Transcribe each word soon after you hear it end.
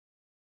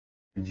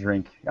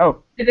drink.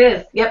 Oh, It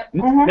is. Yep.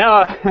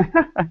 no.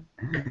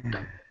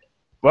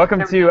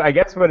 Welcome to, I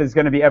guess, what is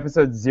going to be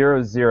episode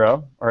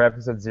 00 or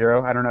episode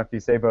 0. I don't know if you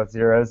say both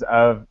zeros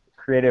of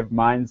Creative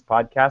Minds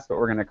podcast, but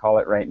we're going to call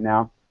it right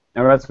now.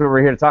 And that's what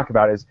we're here to talk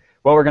about is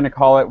what we're going to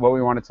call it, what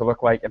we want it to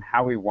look like, and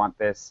how we want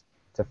this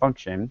to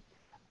function.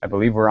 I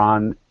believe we're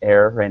on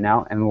air right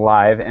now and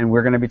live, and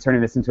we're going to be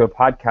turning this into a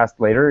podcast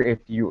later. If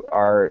you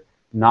are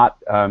not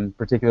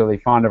particularly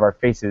fond of our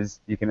faces,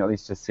 you can at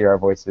least just see our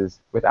voices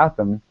without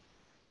them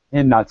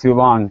in not too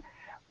long.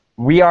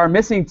 We are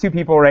missing two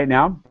people right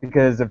now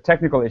because of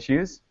technical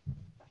issues.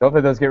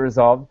 Hopefully those get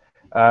resolved.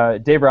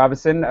 Dave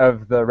Robison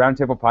of the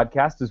Roundtable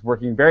Podcast is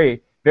working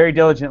very, very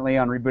diligently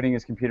on rebooting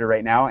his computer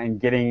right now and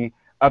getting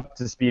up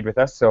to speed with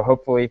us. So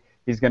hopefully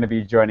he's going to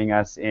be joining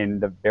us in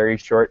the very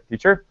short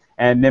future.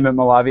 And Nimit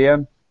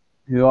Malavia,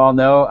 who you all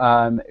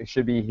know,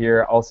 should be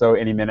here also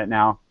any minute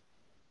now.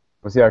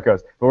 We'll see how it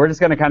goes. But we're just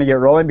going to kind of get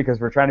rolling because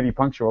we're trying to be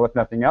punctual, if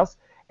nothing else.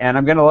 And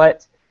I'm going to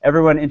let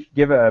everyone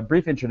give a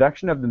brief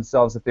introduction of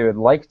themselves if they would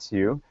like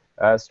to,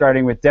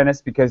 starting with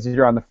Dennis because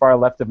you're on the far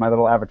left of my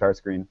little avatar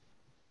screen.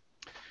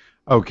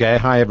 Okay,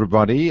 hi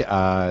everybody.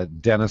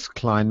 Dennis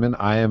Kleinman.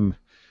 I am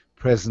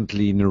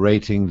presently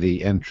narrating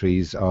the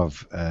entries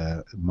of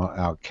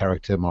our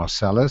character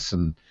Marcellus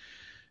and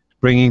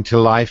bringing to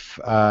life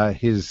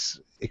his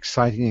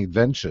exciting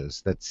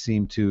adventures that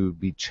seem to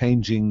be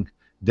changing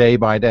day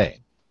by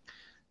day.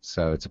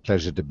 So it's a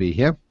pleasure to be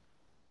here.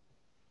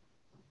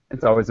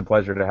 It's always a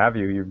pleasure to have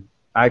you.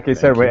 Like I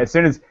said, as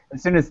soon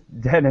as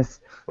Dennis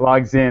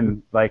logs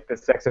in, like the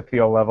sex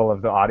appeal level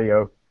of the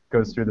audio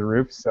goes through the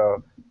roof.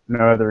 So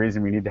no other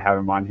reason we need to have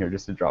him on here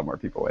just to draw more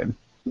people in.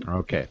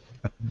 Okay,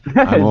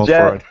 I'm all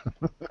for it.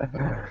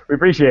 We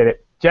appreciate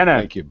it, Jenna.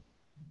 Thank you.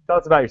 Tell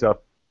us about yourself.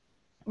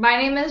 My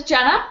name is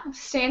Jenna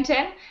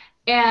Stanton,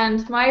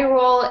 and my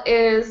role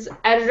is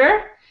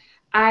editor.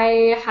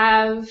 I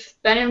have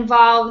been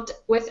involved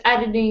with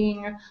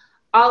editing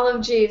all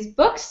of Jay's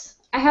books.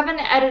 I haven't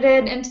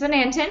edited Into the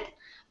Nanton,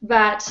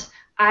 but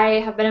I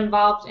have been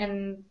involved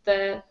in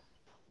the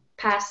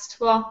past,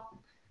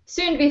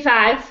 soon to be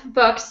 5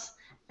 books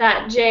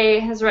that Jay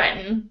has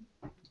written.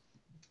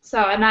 So,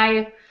 and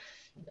I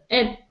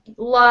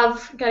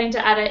love getting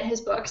to edit his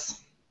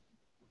books.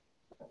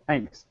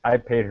 Thanks. I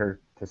paid her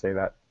to say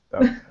that. So.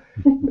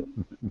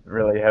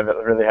 really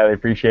highly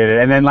appreciate it.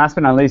 And then last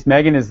but not least,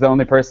 Megan is the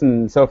only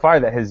person so far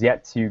that has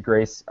yet to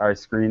grace our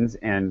screens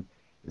and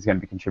is going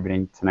to be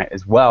contributing tonight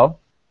as well.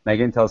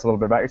 Megan, tell us a little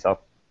bit about yourself.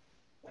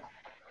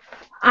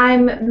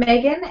 I'm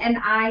Megan, and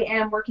I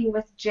am working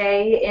with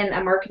Jay in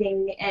a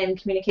marketing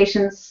and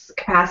communications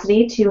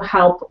capacity to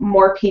help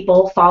more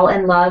people fall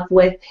in love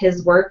with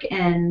his work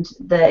and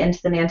the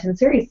Into the Nanton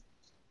series.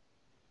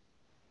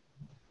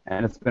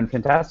 And it's been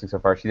fantastic so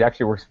far. She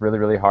actually works really,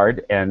 really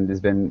hard and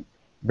has been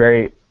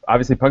very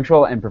obviously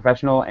punctual and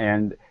professional.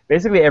 And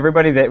basically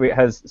everybody that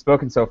has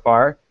spoken so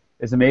far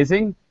is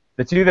amazing.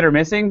 The 2 that are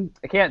missing,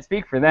 I can't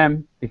speak for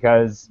them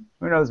because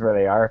who knows where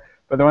they are.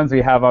 But the ones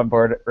we have on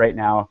board right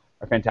now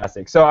are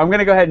fantastic. So I'm going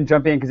to go ahead and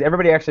jump in because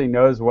everybody actually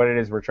knows what it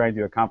is we're trying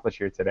to accomplish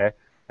here today.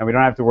 And we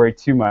don't have to worry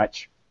too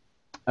much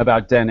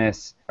about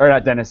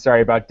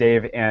about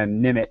Dave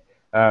and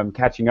Nimit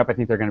catching up. I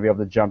think they're going to be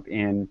able to jump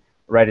in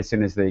right as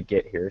soon as they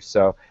get here.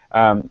 So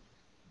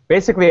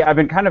basically, I've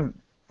been kind of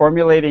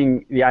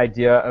formulating the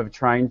idea of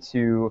trying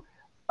to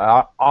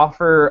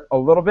offer a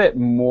little bit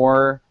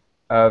more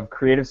of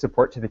creative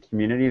support to the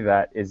community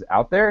that is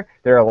out there.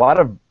 There are a lot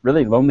of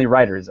really lonely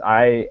writers.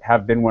 I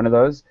have been one of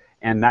those,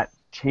 and that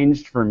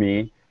changed for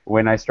me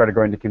when I started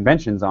going to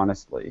conventions,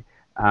 honestly.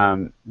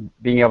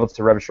 Being able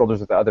to rub shoulders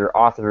with other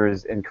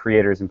authors and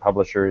creators and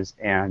publishers,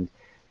 and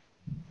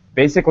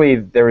basically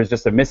there was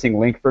just a missing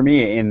link for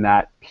me in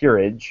that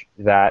peerage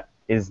that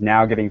is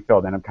now getting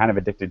filled, and I'm kind of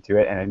addicted to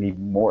it, and I need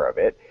more of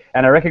it.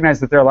 And I recognize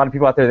that there are a lot of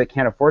people out there that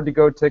can't afford to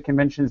go to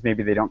conventions.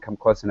 Maybe they don't come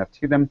close enough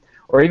to them,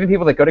 or even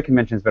people that go to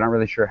conventions but aren't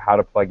really sure how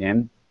to plug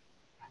in.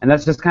 And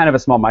that's just kind of a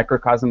small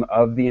microcosm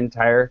of the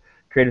entire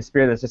creative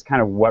sphere. That's just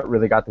kind of what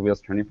really got the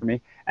wheels turning for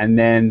me. And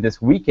then this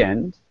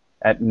weekend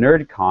at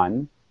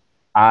NerdCon,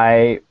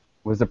 I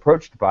was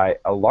approached by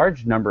a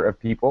large number of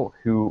people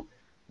who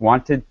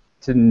wanted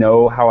to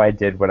know how I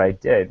did what I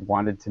did,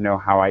 wanted to know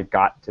how I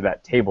got to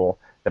that table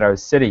that I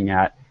was sitting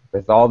at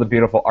with all the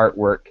beautiful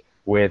artwork,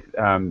 with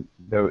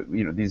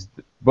these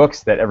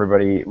books that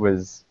everybody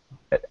was.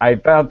 I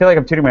feel like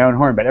I'm tooting my own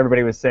horn, but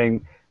everybody was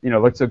saying,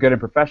 looked so good and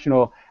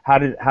professional. How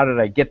did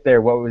I get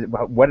there?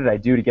 What did I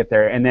do to get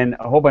there? And then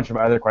a whole bunch of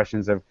other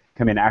questions have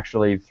come in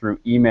actually through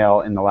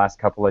email in the last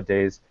couple of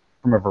days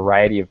from a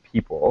variety of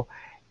people.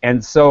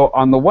 And so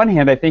on the one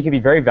hand, I think it'd be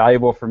very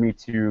valuable for me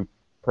to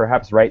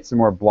perhaps write some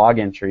more blog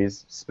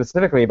entries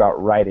specifically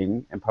about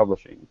writing and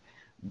publishing.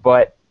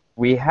 But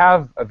we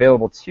have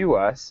available to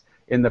us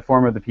in the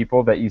form of the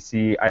people that you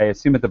see, I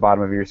assume, at the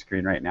bottom of your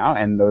screen right now,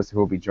 and those who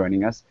will be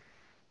joining us,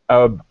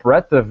 a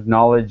breadth of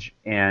knowledge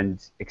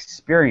and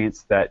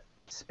experience that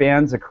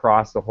spans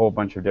across a whole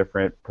bunch of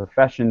different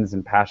professions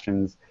and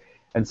passions.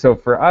 And so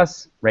for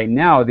us right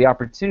now, the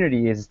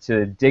opportunity is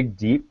to dig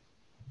deep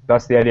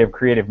thus the idea of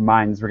creative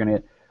minds. We're going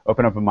to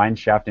open up a mine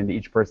shaft into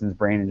each person's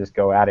brain and just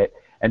go at it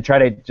and try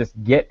to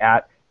just get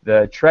at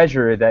the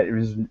treasure that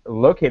is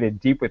located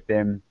deep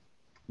within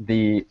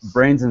the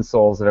brains and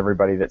souls of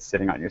everybody that's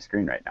sitting on your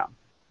screen right now.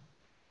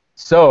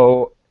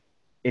 So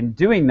in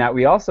doing that,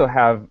 we also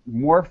have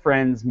more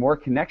friends, more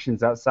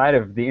connections outside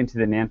of the Into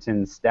the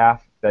Nanton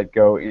staff that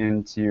go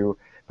into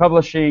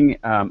publishing,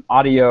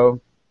 audio,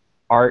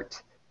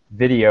 art,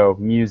 video,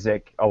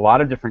 music, a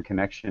lot of different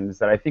connections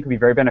that I think would be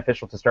very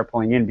beneficial to start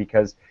pulling in,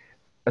 because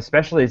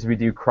especially as we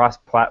do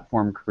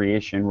cross-platform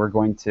creation, we're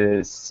going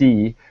to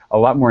see a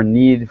lot more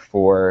need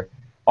for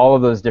all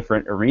of those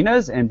different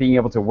arenas and being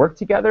able to work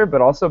together,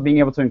 but also being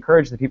able to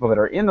encourage the people that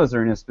are in those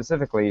arenas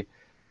specifically.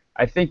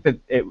 I think that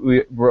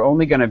we're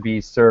only going to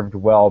be served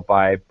well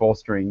by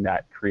bolstering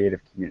that creative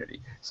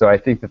community. So I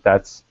think that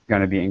that's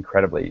going to be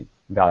incredibly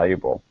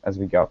valuable as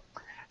we go.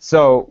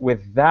 So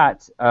with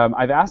that,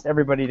 I've asked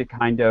everybody to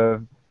kind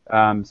of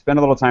spend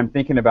a little time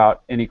thinking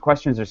about any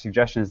questions or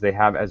suggestions they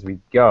have as we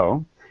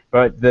go.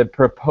 But the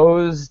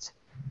proposed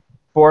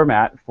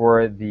format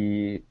for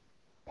the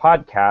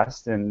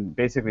podcast, and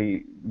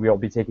basically we'll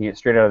be taking it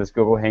straight out of this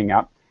Google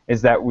Hangout,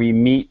 is that we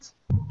meet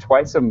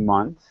twice a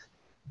month,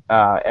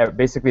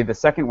 basically the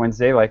second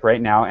Wednesday, like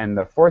right now, and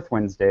the fourth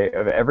Wednesday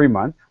of every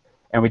month,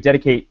 and we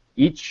dedicate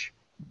each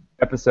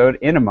episode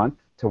in a month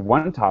to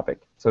one topic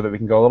so that we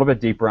can go a little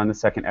bit deeper on the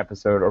second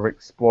episode or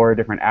explore a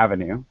different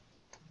avenue,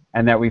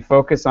 and that we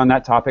focus on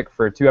that topic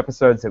for 2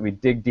 episodes, that we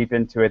dig deep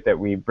into it, that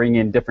we bring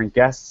in different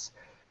guests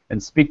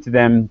and speak to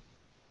them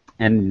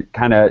and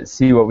kind of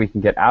see what we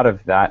can get out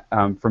of that.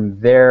 From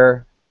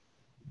there,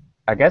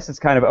 I guess it's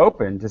kind of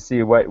open to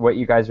see what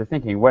you guys are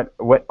thinking. What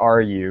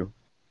are you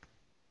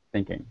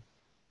thinking?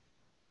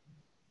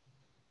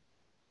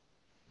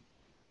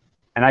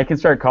 And I can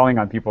start calling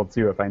on people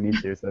too if I need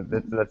to, so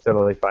that's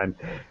totally fine.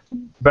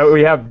 But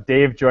we have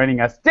Dave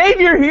joining us.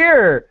 Dave, you're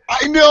here!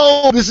 I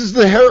know! This is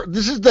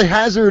the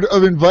hazard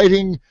of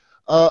inviting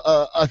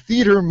a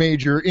theater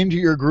major into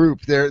your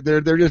group.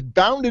 They're just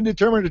bound and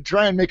determined to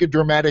try and make a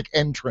dramatic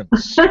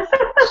entrance.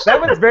 That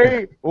was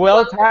very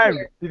well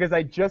timed, because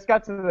I just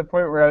got to the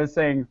point where I was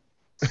saying,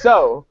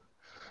 so,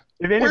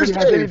 if anybody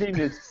has anything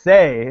to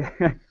say,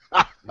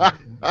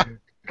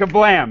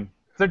 kablam.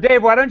 So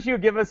Dave, why don't you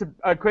give us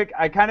a quick,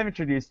 I kind of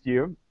introduced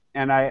you,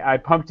 and I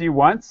pumped you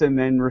once and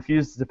then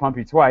refused to pump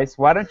you twice.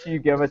 Why don't you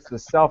give us the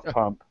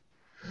self-pump?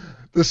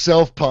 The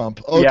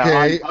self-pump,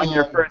 okay. Yeah,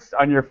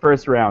 on your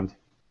first round.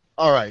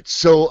 All right,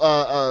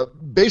 so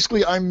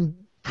basically I'm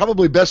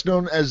probably best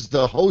known as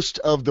the host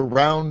of the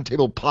Round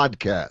Table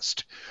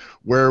Podcast,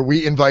 where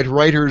we invite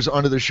writers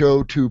onto the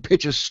show to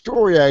pitch a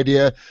story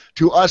idea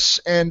to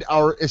us and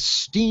our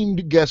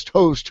esteemed guest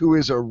host, who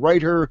is a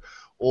writer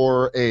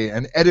or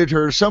an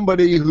editor,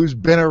 somebody who's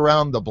been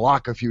around the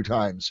block a few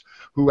times,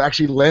 who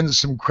actually lends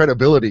some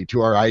credibility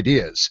to our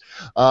ideas,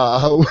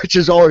 which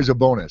is always a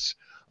bonus.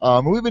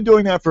 We've been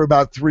doing that for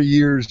about 3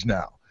 years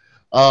now.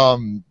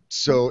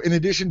 So in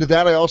addition to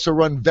that, I also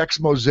run Vex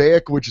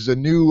Mosaic, which is a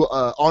new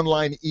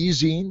online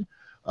e-zine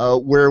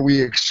where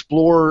we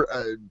explore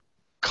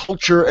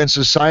culture and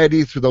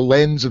society through the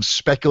lens of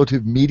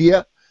speculative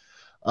media.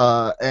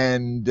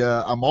 And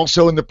I'm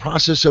also in the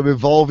process of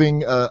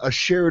evolving a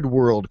shared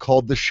world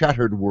called the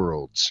Shattered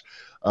Worlds,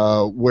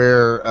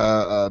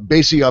 where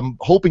basically I'm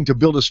hoping to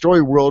build a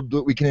story world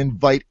that we can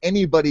invite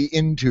anybody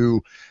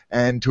into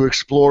and to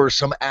explore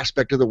some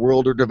aspect of the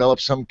world or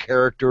develop some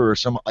character or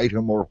some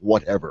item or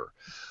whatever.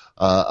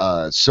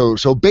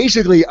 So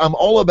basically, I'm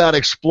all about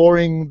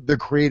exploring the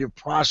creative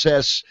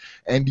process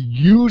and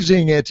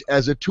using it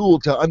as a tool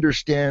to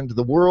understand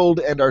the world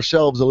and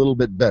ourselves a little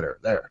bit better.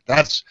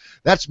 That's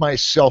my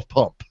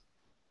self-pump.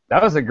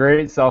 That was a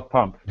great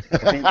self-pump.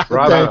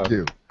 Thank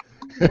you.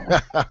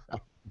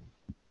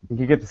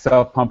 You get the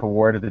self-pump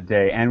award of the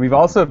day. And we've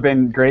also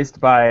been graced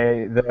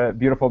by the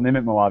beautiful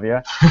Nimit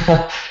Malavia.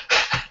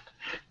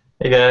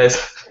 Hey,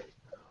 guys.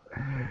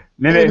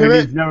 Nimit, who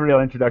needs no real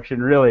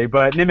introduction, really.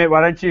 But Nimit, why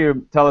don't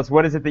you tell us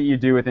what is it that you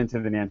do with Into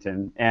the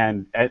Nanton,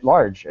 and at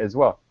large as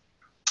well?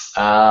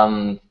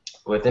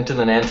 With Into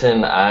the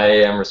Nanton, I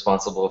am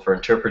responsible for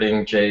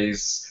interpreting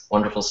Jay's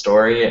wonderful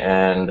story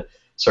and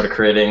sort of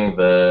creating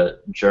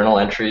the journal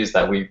entries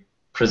that we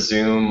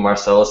presume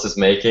Marcellus is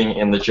making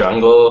in the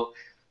jungle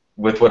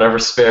with whatever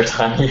spare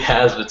time he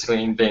has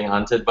between being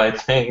hunted by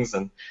things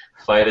and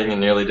fighting and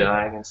nearly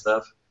dying and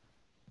stuff.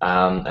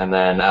 And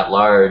then at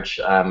large,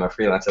 I'm a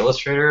freelance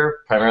illustrator,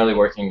 primarily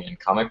working in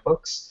comic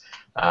books.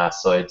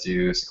 So I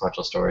do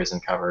sequential stories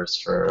and covers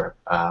for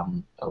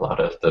a lot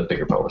of the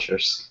bigger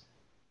publishers.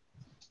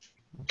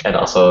 And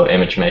also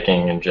image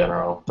making in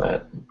general,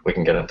 but we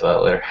can get into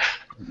that later.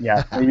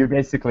 Yeah, so you're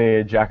basically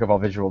a jack of all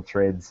visual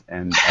trades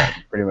and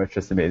pretty much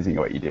just amazing at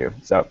what you do.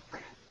 So,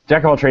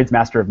 jack of all trades,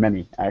 master of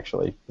many,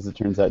 actually, as it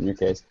turns out in your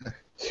case.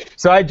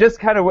 So I just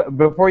kind of,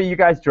 before you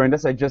guys joined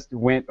us, I just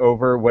went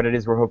over what it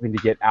is we're hoping to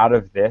get out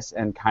of this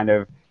and kind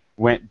of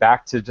went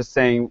back to just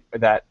saying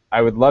that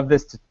I would love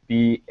this to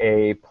be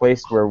a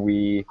place where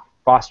we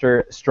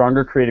foster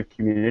stronger creative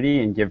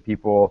community and give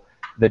people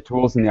the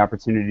tools and the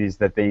opportunities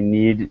that they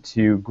need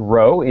to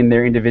grow in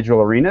their individual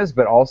arenas,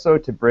 but also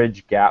to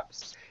bridge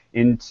gaps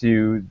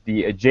into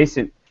the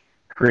adjacent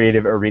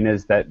creative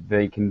arenas that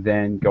they can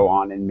then go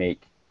on and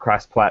make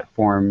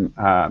cross-platform,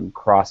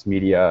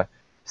 cross-media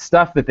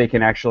stuff that they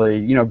can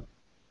actually,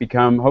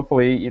 become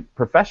hopefully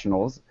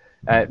professionals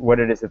at what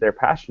it is that they're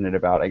passionate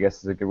about, I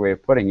guess is a good way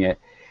of putting it.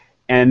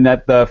 And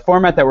that the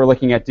format that we're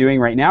looking at doing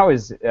right now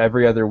is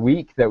every other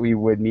week that we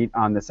would meet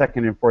on the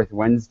second and fourth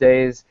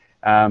Wednesdays,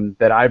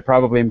 that I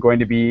probably am going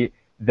to be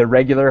the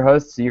regular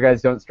host, so you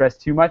guys don't stress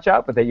too much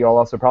out, but that you'll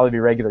also probably be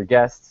regular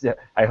guests.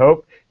 I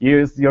hope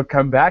you'll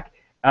come back.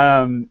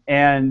 And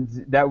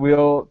that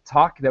we'll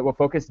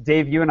focus.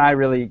 Dave, you and I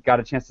really got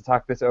a chance to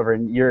talk this over,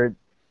 and you're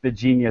the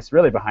genius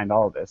really behind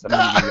all of this.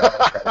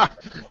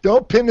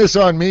 Don't pin this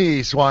on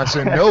me,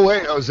 Swanson. No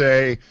way,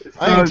 Jose.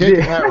 I ain't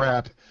taking that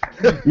rap.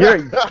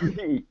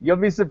 You'll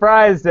be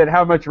surprised at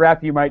how much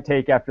rap you might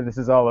take after this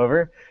is all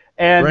over.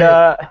 And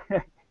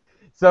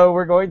so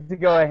we're going to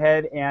go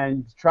ahead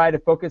and try to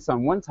focus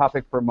on one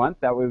topic per month.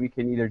 That way we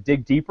can either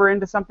dig deeper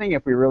into something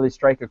if we really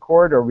strike a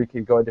chord, or we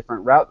can go a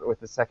different route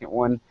with the second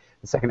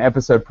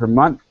episode per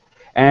month.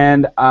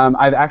 And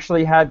I've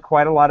actually had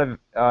quite a lot of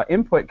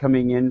input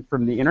coming in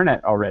from the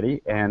internet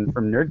already and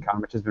from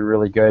NerdCon, which has been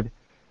really good.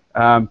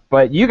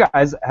 But you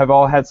guys have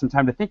all had some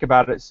time to think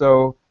about it.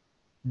 So,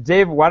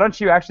 Dave, why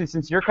don't you actually,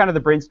 since you're kind of the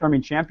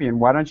brainstorming champion,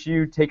 why don't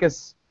you take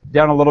us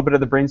down a little bit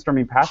of the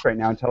brainstorming path right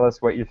now and tell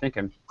us what you're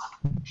thinking?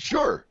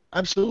 Sure,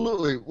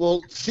 absolutely.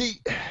 Well, see,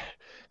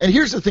 and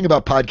here's the thing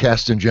about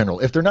podcasts in general.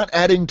 If they're not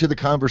adding to the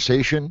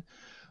conversation,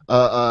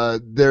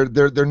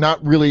 they're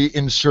not really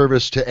in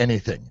service to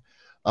anything.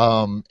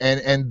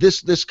 And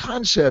this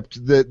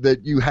concept that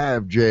you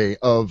have, Jay,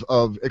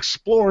 of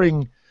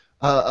exploring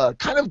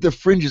kind of the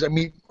fringes. I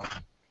mean,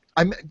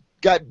 I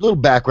got a little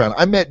background.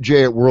 I met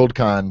Jay at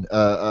Worldcon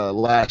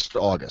last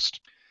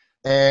August,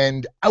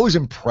 and I was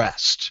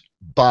impressed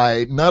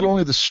by not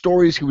only the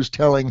stories he was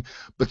telling,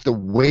 but the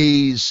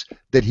ways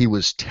that he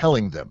was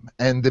telling them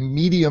and the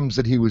mediums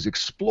that he was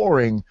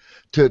exploring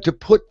to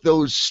put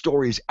those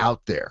stories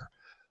out there.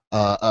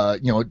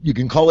 You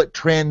can call it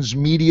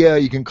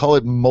transmedia, you can call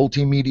it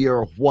multimedia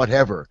or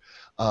whatever,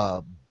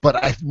 but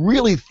I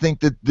really think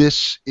that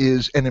this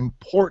is an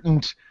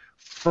important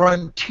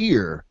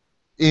frontier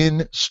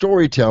in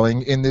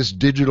storytelling in this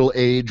digital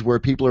age where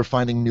people are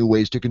finding new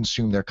ways to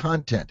consume their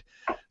content.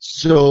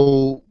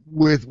 So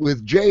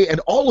with Jay and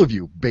all of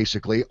you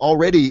basically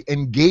already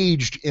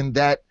engaged in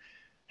that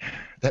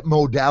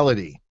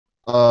modality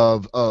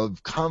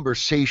of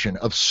conversation,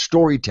 of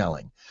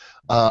storytelling,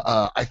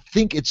 I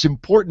think it's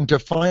important to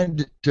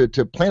plant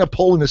a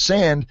pole in the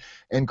sand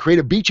and create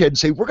a beachhead and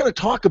say, we're going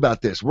to talk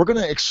about this. We're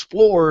going to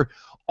explore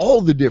all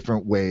the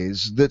different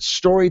ways that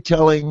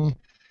storytelling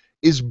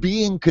is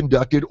being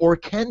conducted or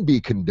can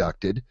be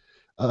conducted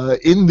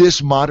in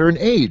this modern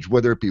age,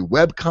 whether it be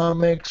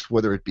webcomics,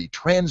 whether it be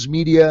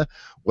transmedia,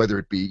 whether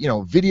it be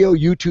video,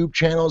 YouTube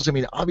channels. I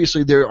mean,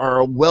 obviously there are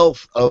a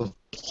wealth of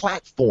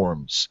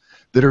platforms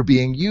that are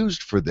being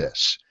used for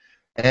this,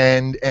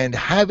 and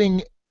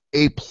having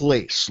a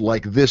place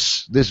like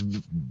this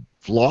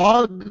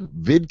vlog,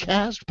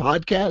 vidcast,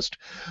 podcast,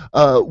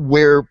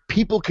 where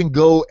people can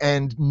go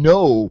and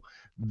know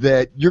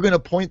that you're going to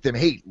point them,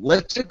 hey,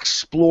 let's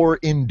explore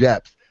in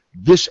depth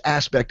this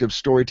aspect of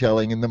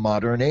storytelling in the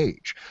modern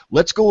age.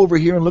 Let's go over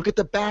here and look at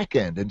the back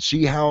end and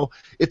see how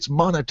it's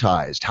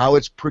monetized, how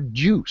it's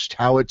produced,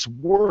 how it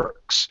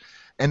works,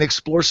 and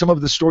explore some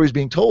of the stories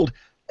being told.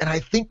 And I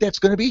think that's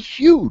going to be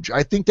huge.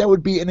 I think that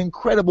would be an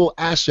incredible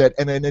asset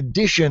and an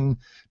addition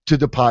to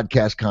the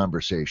podcast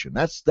conversation.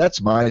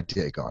 That's my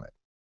take on it.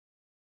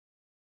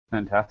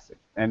 Fantastic.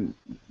 And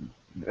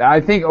I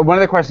think one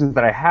of the questions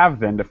that I have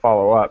then to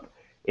follow up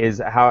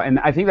is how, and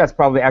I think that's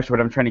probably actually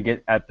what I'm trying to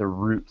get at the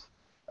root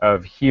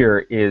of here,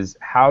 is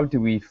how do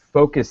we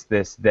focus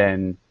this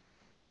then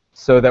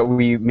so that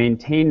we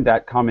maintain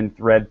that common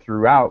thread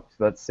throughout,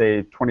 let's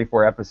say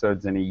 24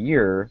 episodes in a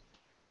year,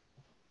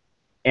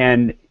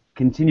 and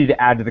continue to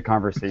add to the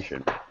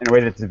conversation in a way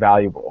that's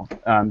valuable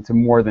to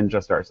more than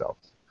just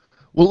ourselves.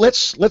 Well,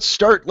 let's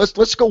start.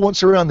 Let's go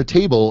once around the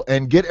table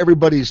and get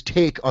everybody's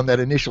take on that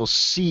initial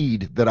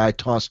seed that I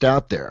tossed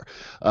out there.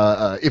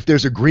 If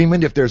there's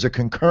agreement, if there's a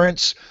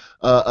concurrence,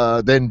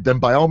 then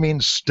by all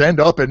means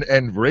stand up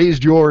and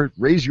raise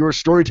your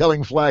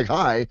storytelling flag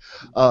high.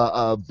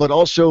 But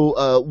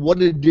also, what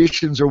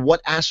additions or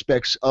what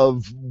aspects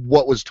of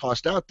what was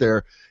tossed out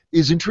there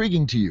is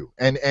intriguing to you,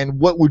 and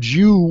what would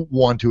you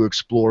want to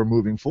explore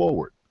moving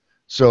forward?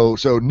 So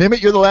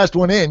Nimit, you're the last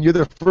one in. You're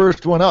the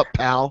first one up,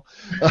 pal.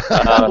 What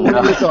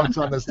are your thoughts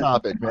on this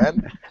topic,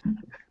 man?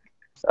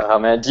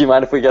 Man, do you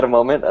mind if we get a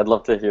moment? I'd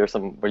love to hear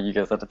what you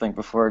guys have to think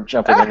before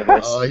jumping into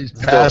this. Oh, he's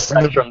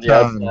passing the baton. From the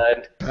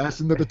outside.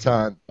 Passing the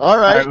baton. All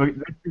right. All right,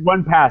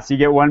 one pass. You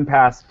get one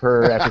pass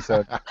per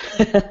episode.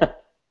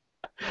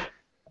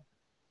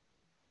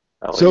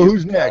 So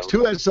who's next?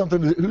 Who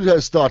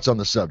has thoughts on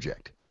the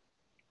subject?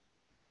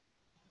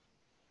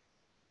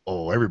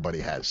 Oh, everybody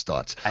has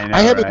thoughts. I know,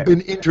 I haven't right?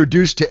 been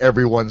introduced to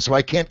everyone, so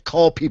I can't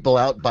call people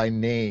out by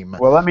name.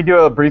 Well, let me do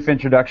a brief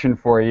introduction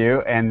for you,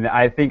 and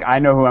I think I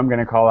know who I'm going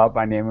to call out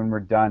by name when we're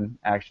done,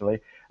 actually.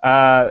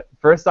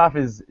 First off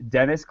is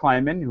Dennis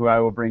Kleinman, who I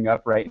will bring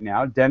up right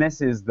now. Dennis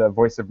is the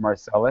voice of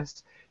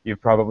Marcellus.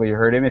 You've probably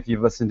heard him if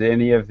you've listened to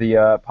any of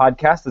the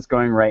podcasts that's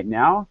going right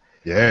now.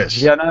 Yes.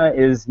 Jenna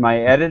is my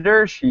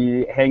editor.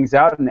 She hangs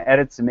out and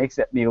edits and makes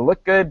me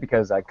look good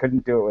because I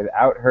couldn't do it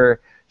without her.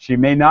 She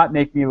may not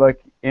make me look...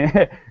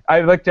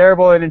 I look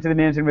terrible in Into the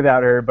Mansion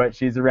without her, but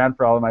she's around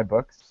for all of my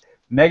books.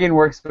 Megan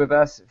works with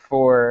us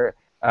for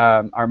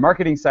our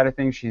marketing side of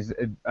things. She's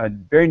a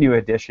very new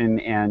addition,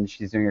 and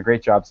she's doing a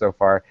great job so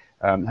far,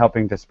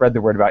 helping to spread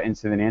the word about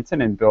Into the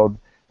Mansion and build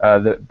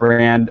the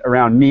brand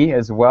around me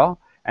as well.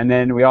 And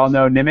then we all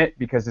know Nimit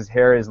because his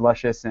hair is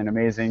luscious and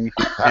amazing,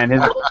 and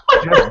his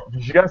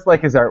just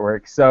like his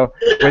artwork. So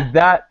with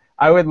that,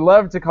 I would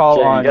love to call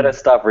Jay, on... you gotta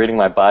stop reading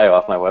my bio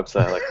off my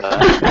website like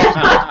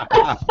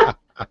that.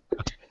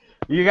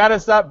 You gotta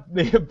stop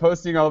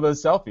posting all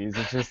those selfies.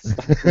 It's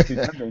just too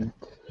tempting.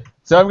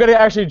 So I'm gonna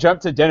actually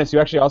jump to Dennis, who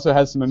actually also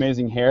has some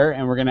amazing hair,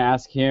 and we're gonna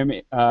ask him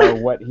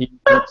what he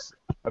thinks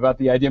about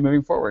the idea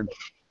moving forward.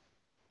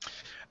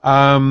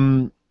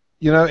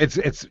 You know,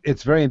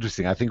 it's very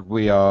interesting. I think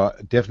we are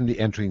definitely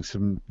entering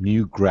some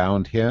new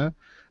ground here.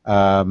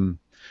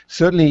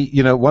 Certainly,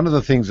 you know, one of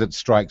the things that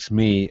strikes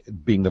me,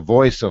 being the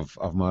voice of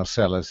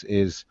Marcellus,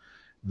 is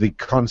the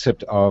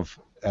concept of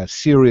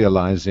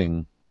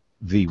serializing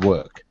the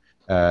work.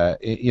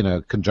 You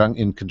know,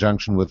 in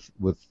conjunction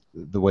with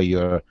the way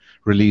you're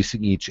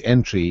releasing each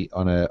entry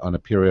on a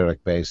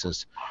periodic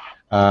basis.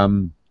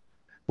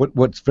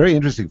 What's very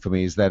interesting for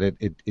me is that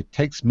it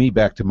takes me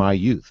back to my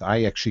youth.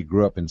 I actually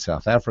grew up in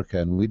South Africa,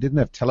 and we didn't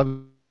have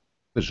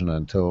television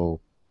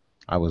until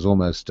I was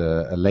almost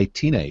a late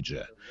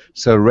teenager.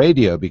 So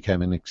radio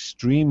became it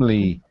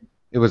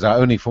was our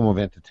only form of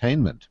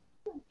entertainment.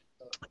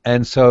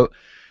 And so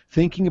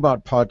thinking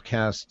about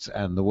podcasts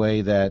and the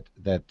way that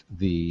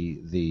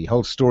the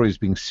whole story is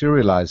being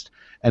serialized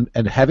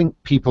and having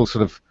people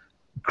sort of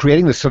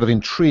creating this sort of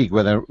intrigue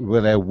where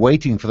they're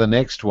waiting for the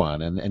next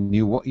one and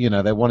you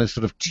know they want to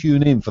sort of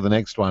tune in for the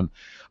next one.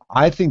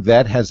 I think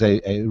that has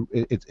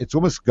it's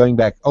almost going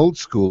back old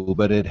school,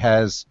 but it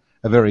has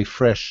a very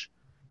fresh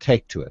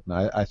take to it.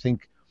 And I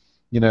think,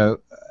 you know,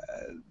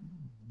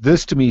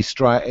 this to me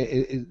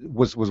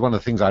was one of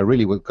the things I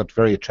really got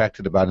very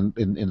attracted about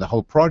in the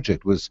whole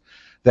project, was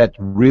that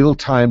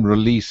real-time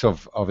release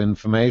of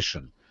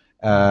information.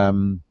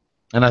 And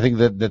I think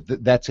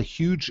that's a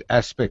huge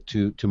aspect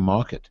to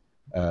market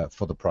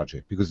for the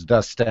project, because it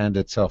does stand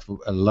itself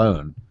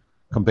alone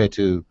compared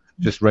to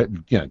just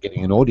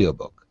getting an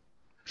audiobook.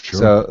 Sure.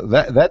 So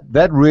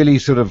that really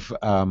sort of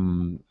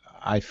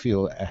I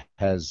feel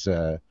has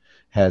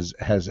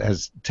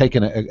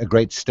taken a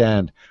great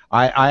stand.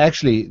 I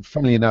actually,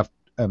 funnily enough,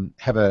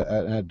 have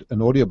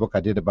an audiobook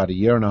I did about 1.5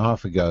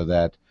 years ago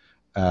that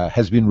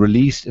has been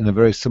released in a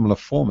very similar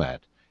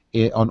format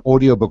on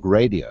Audiobook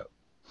Radio.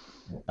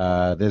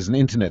 There's an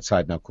internet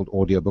site now called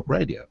Audiobook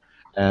Radio,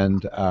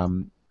 and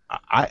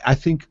I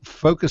think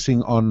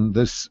focusing on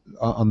this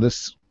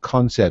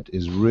concept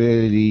is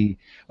really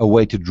a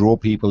way to draw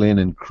people in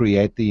and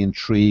create the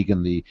intrigue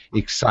and the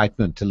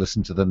excitement to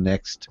listen to the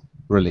next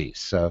release.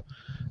 So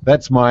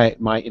that's my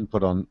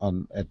input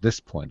on at this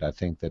point. I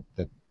think that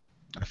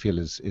I feel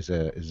is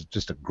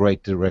just a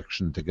great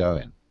direction to go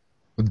in.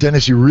 Well,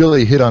 Dennis, you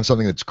really hit on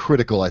something that's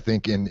critical, I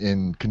think,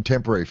 in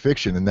contemporary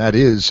fiction, and that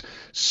is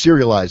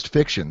serialized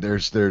fiction.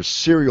 There's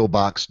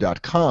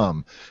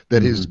serialbox.com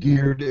that is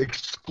geared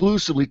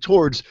exclusively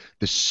towards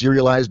the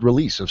serialized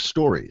release of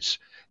stories.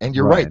 And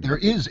you're right, there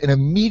is an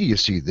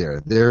immediacy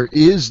there. There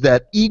is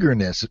that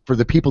eagerness for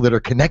the people that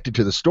are connected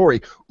to the story.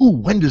 Ooh,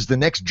 when does the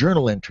next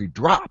journal entry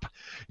drop?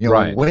 You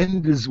know,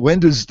 when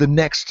does the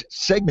next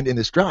segment in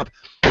this drop?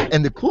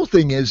 And the cool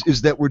thing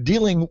is that we're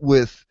dealing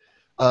with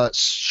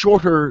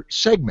shorter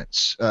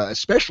segments,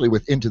 especially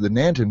with Into the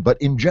Nanton,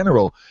 but in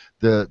general,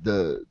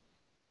 the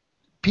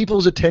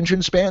people's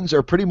attention spans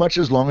are pretty much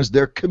as long as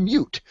their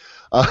commute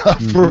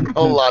for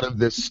a lot of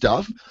this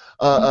stuff.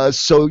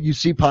 So you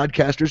see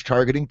podcasters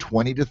targeting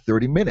 20 to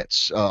 30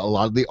 minutes. A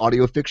lot of the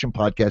audio fiction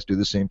podcasts do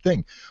the same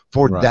thing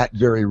for that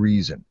very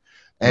reason.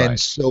 And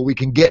so we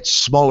can get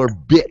smaller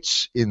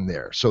bits in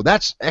there. So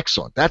that's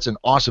excellent. That's an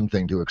awesome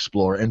thing to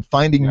explore. And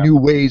finding new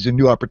ways and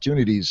new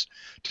opportunities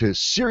to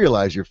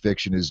serialize your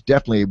fiction is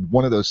definitely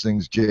one of those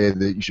things, Jay,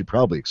 that you should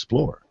probably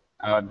explore.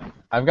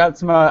 I've got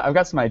some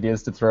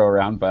ideas to throw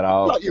around, but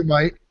Thought you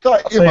might.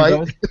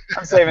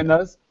 I'm saving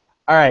those.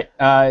 All right.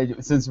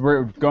 Since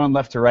we're going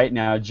left to right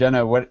now,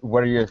 Jenna, what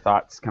are your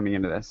thoughts coming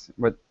into this?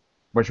 What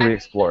should we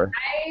explore?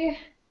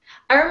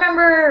 I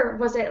remember,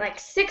 was it like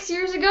 6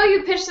 years ago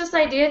you pitched this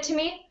idea to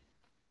me,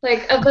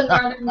 like of the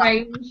Northern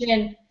Range,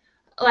 and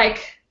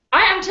like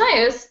I'm telling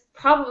you, it's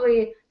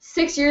probably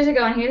 6 years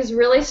ago, and he was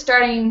really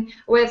starting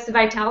with the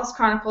Vitalis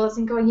Chronicles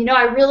and going, you know,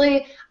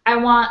 I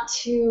want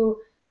to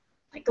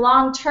like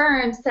long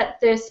term set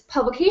this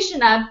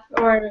publication up,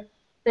 or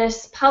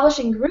this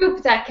publishing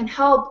group that can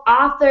help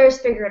authors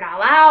figure it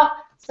all out.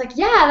 It's like,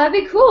 yeah, that'd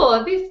be cool.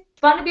 It'd be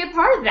fun to be a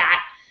part of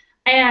that.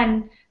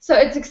 And so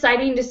it's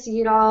exciting to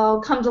see it all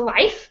come to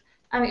life.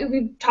 I mean,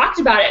 we've talked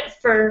about it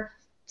for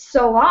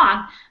so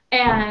long.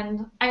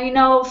 And I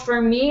know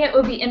for me, it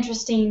would be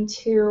interesting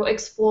to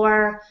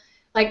explore,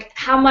 like,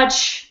 how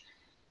much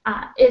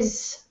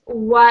is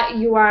what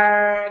you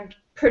are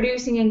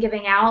producing and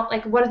giving out,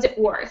 like, what is it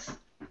worth?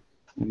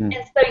 And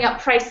setting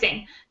up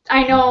pricing.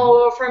 I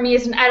know for me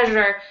as an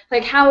editor,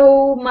 like,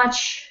 how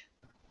much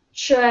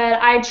should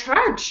I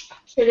charge?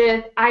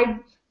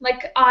 I'm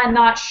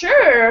not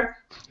sure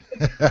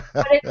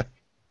what it's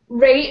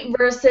rate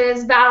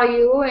versus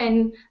value,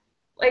 and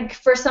like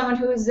for someone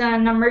who's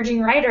an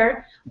emerging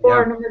writer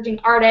or an emerging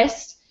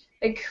artist,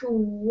 like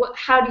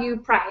how do you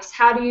price?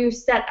 How do you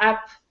set up?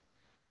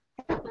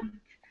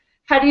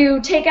 How do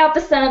you take out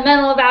the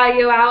sentimental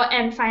value out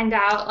and find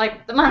out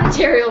like the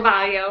monetary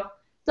value?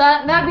 So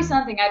that'd be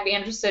something I'd be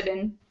interested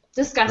in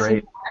discussing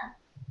more.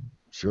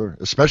 Sure,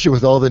 especially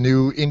with all the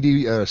new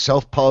indie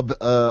self-pub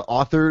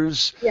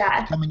authors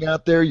coming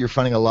out there. You're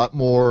finding a lot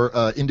more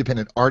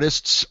independent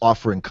artists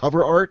offering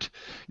cover art.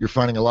 You're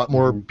finding a lot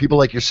more people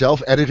like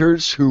yourself,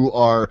 editors, who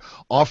are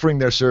offering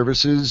their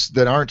services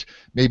that aren't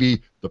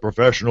maybe the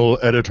professional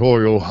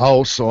editorial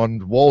house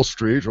on Wall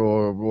Street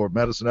or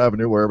Madison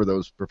Avenue, wherever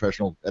those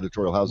professional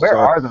editorial houses are.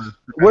 Where are those?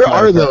 Where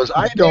are those?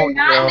 I don't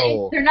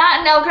know. They're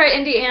not in Elkhart,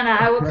 Indiana.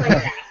 I will tell you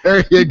that.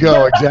 There you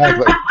go,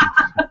 exactly.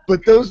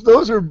 But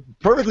those are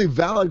perfectly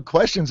valid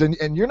questions,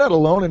 and you're not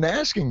alone in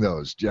asking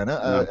those,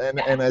 Jenna.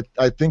 And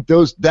I think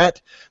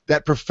that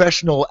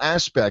professional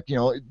aspect, you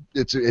know,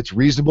 it's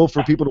reasonable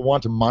for people to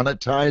want to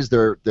monetize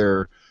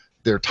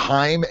their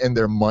time and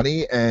their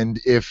money, and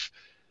if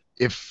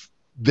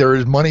there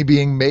is money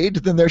being made,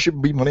 then there should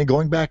be money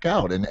going back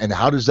out. And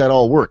how does that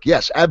all work?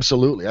 Yes,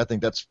 absolutely. I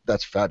think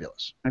that's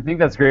fabulous. I think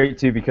that's great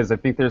too, because I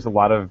think there's a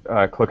lot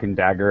of cloak and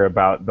dagger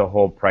about the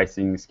whole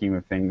pricing scheme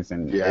of things,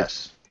 and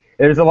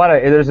there's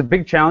a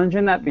big challenge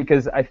in that,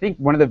 because I think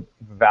one of the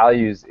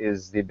values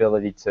is the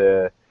ability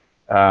to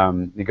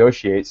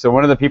negotiate. So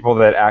one of the people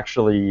that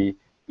actually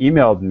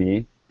emailed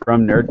me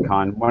from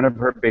NerdCon, one of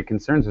her big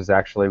concerns was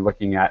actually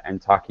looking at and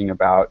talking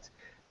about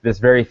this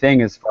very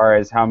thing, as far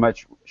as how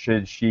much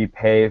should she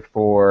pay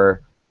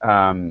for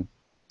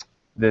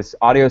this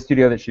audio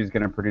studio that she's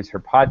going to produce her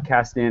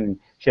podcast in. And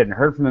she hadn't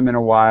heard from them in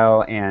a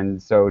while,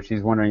 and so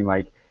she's wondering,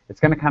 like, it's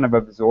going to kind of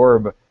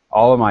absorb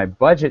all of my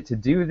budget to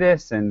do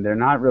this, and they're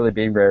not really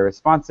being very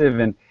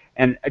responsive.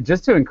 And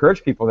just to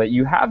encourage people that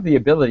you have the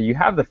ability, you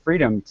have the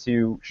freedom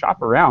to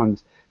shop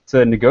around,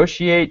 to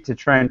negotiate, to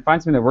try and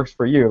find something that works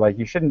for you. Like,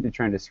 you shouldn't be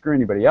trying to screw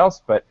anybody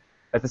else, but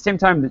at the same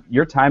time,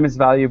 your time is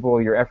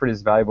valuable, your effort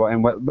is valuable,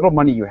 and what little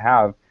money you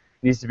have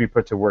needs to be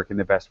put to work in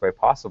the best way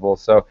possible.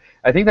 So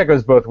I think that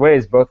goes both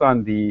ways, both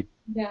on the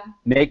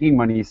making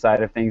money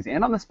side of things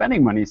and on the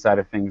spending money side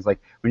of things. Like,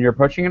 when you're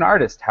approaching an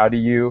artist, how do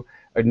you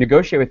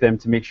negotiate with them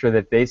to make sure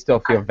that they still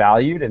feel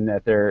valued and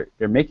that they're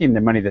making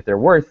the money that they're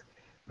worth,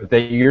 but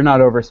that you're not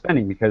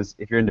overspending? Because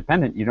if you're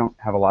independent, you don't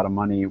have a lot of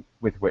money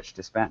with which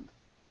to spend.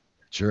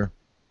 Sure.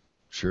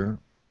 So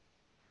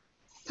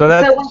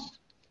that's...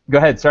 Go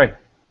ahead, sorry.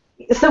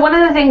 So one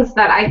of the things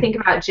that I think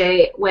about,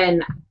 Jay,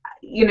 when,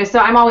 so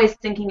I'm always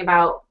thinking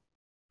about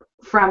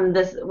from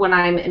this, when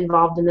I'm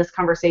involved in this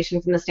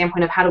conversation, from the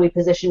standpoint of how do we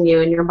position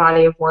you in your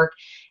body of work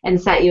and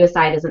set you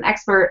aside as an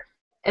expert,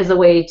 as a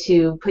way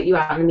to put you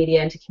out in the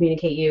media and to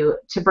communicate you,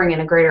 to bring in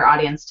a greater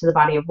audience to the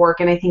body of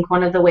work. And I think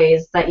one of the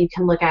ways that you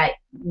can look at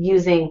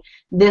using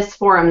this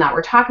forum that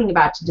we're talking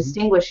about to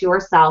distinguish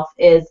yourself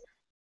is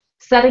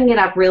setting it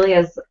up really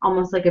as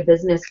almost like a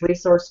business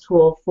resource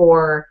tool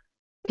for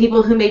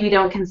people who maybe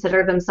don't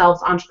consider themselves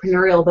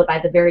entrepreneurial, but by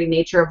the very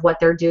nature of what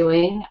they're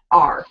doing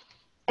are.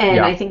 And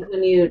I think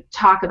when you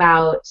talk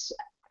about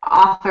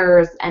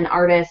authors and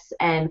artists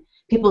and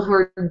people who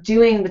are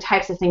doing the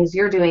types of things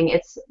you're doing,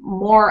 it's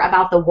more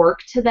about the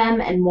work to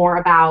them and more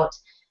about,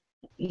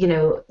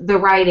 the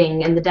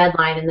writing and the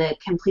deadline and the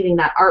completing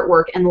that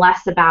artwork, and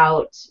less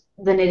about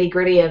the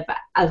nitty-gritty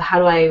of how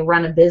do I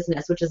run a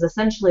business, which is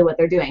essentially what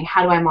they're doing.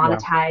 How do I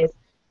monetize?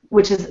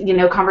 Which is,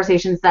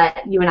 conversations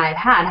that you and I have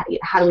had.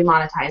 How do we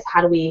monetize?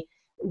 How do we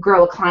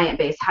grow a client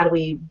base? How do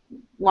we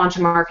launch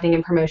a marketing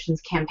and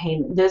promotions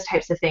campaign? Those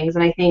types of things.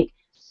 And I think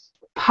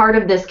part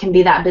of this can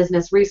be that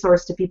business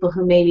resource to people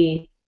who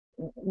maybe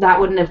that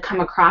wouldn't have come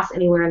across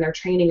anywhere in their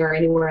training or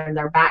anywhere in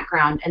their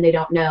background, and they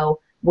don't know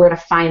where to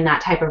find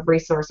that type of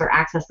resource or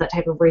access that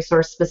type of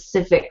resource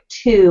specific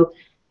to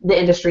the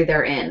industry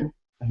they're in.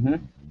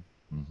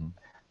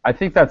 I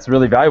think that's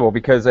really valuable,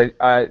 because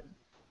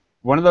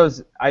one of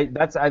those,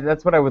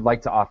 that's what I would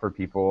like to offer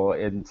people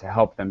and to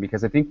help them,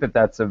 because I think that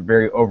that's a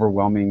very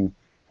overwhelming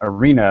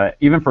arena.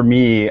 Even for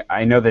me,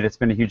 I know that it's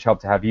been a huge help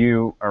to have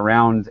you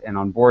around and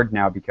on board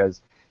now,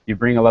 because you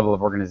bring a level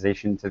of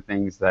organization to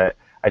things that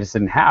I just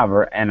didn't have,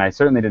 and I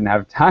certainly didn't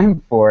have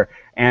time for,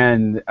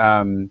 and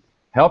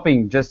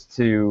helping just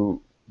to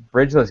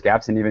bridge those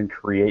gaps and even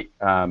create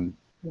a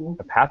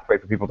pathway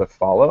for people to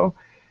follow.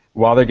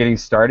 while they're getting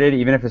started,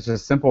 even if it's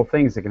just simple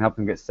things that can help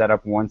them get set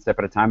up one step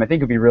at a time. I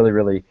think it would be really,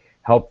 really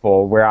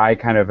helpful, where I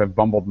kind of have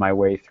bumbled my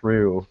way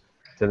through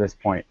to this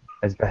point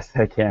as best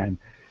I can.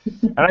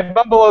 And I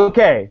bumble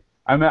okay.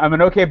 I'm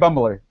an okay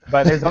bumbler,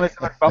 but there's only so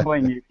much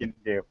bumbling you can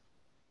do.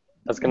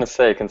 I was going to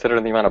say,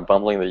 considering the amount of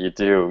bumbling that you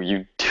do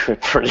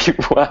it pretty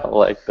well.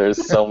 Like,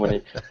 there's so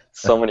many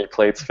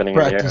plates spinning in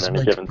the air at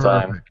any given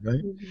time.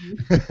 Right?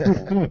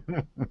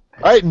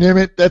 All right,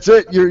 Nimit, that's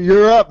it.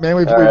 You're up, man.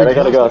 All right, I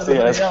gotta go. See you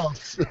guys.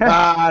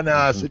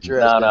 No, sit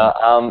your ass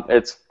down.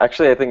 It's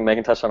actually, I think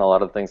Megan touched on a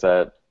lot of things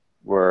that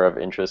were of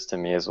interest to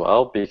me as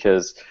well,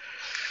 because,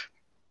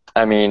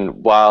 I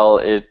mean, while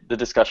the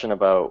discussion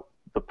about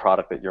the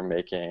product that you're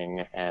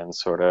making and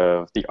sort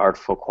of the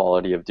artful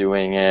quality of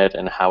doing it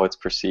and how it's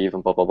perceived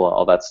and blah, blah, blah,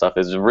 all that stuff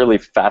is a really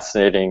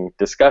fascinating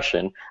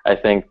discussion. I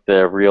think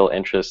the real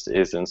interest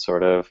is in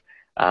sort of,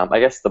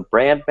 I guess, the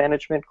brand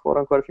management, quote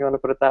unquote, if you want to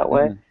put it that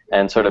way,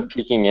 and sort of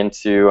peeking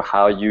into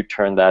how you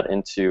turn that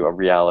into a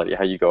reality,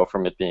 how you go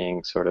from it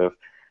being sort of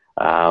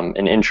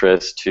an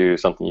interest to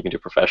something you can do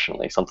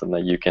professionally, something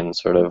that you can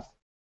sort of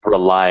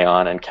rely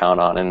on and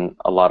count on in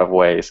a lot of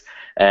ways,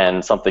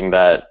 and something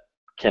that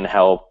can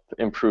help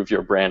improve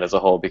your brand as a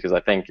whole. Because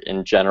I think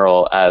in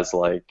general, as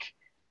like,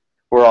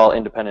 we're all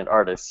independent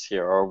artists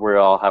here, or we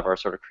all have our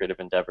sort of creative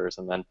endeavors,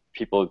 and then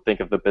people think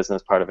of the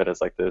business part of it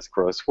as like this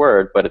gross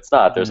word, but it's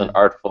not. There's an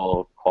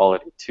artful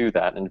quality to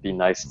that, and it'd be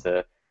nice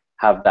to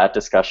have that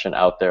discussion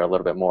out there a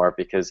little bit more,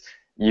 because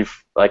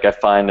I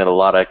find in a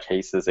lot of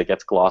cases it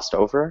gets glossed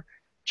over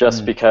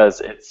just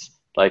because it's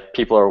like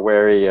people are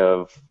wary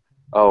of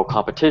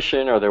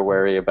competition, or they're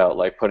wary about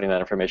like putting that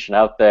information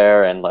out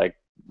there and like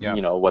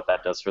you know what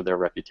that does for their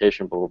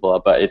reputation, blah blah blah.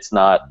 But it's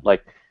not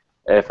like,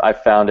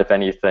 if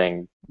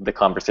anything, the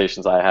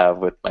conversations I have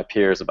with my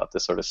peers about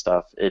this sort of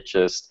stuff, it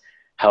just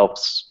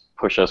helps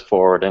push us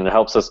forward, and it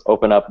helps us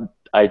open up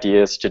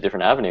ideas to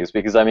different avenues.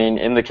 Because I mean,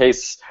 in the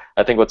case,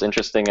 I think what's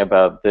interesting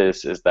about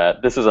this is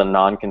that this is a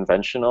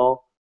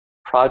non-conventional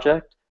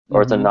project,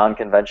 or it's a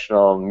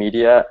non-conventional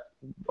media,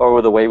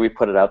 or the way we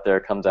put it out there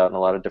comes out in a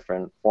lot of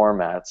different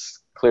formats.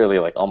 Clearly,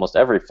 like almost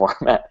every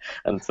format,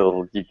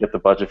 until you get the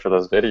budget for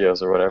those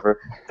videos or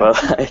whatever.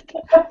 But like,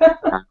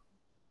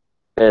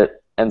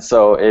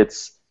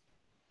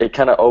 it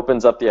kind of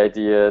opens up the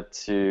idea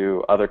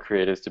to other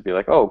creatives to be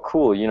like, oh,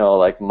 cool, you know,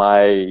 like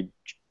my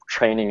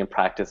training and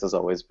practice has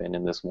always been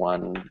in this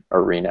one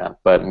arena,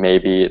 but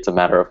maybe it's a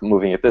matter of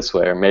moving it this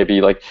way, or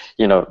maybe like,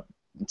 you know,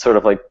 sort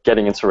of like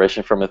getting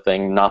inspiration from a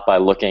thing, not by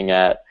looking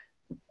at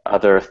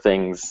other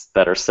things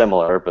that are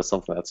similar, but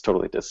something that's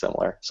totally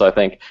dissimilar. So I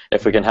think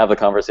if we can have the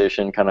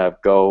conversation kind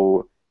of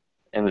go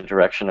in the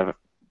direction of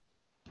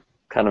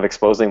kind of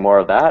exposing more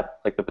of that,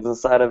 like the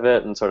business side of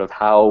it, and sort of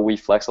how we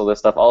flex all this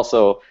stuff.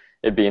 Also,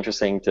 it'd be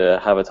interesting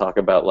to have a talk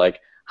about like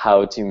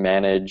how to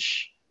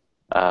manage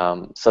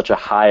such a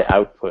high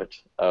output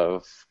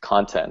of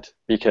content,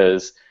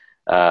 because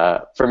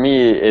for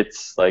me,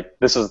 it's like,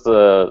 this is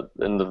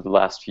in the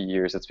last few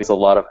years, it's a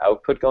lot of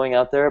output going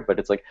out there, but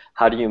it's like,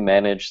 how do you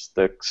manage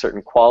the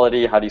certain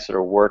quality? How do you sort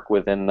of work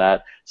within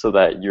that so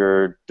that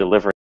you're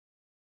delivering?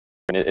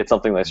 And it's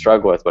something that I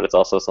struggle with, but it's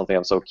also something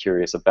I'm so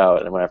curious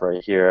about. And whenever I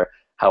hear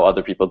how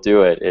other people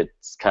do it,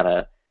 it's kind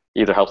of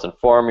either helps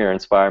inform me or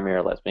inspire me,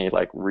 or lets me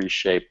like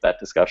reshape that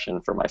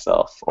discussion for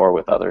myself or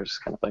with others,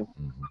 kind of thing.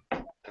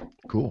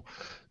 Cool.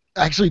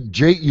 Actually,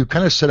 Jay, you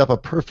kind of set up a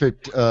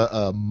perfect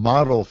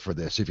model for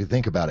this. If you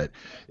think about it,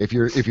 if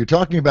you're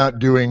talking about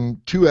doing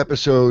 2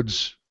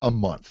 episodes a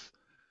month,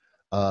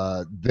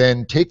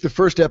 then take the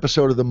first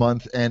episode of the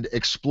month and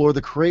explore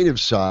the creative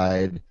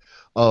side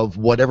of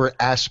whatever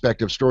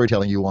aspect of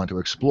storytelling you want to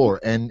explore,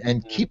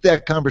 and keep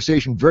that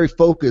conversation very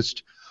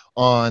focused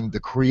on the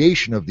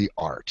creation of the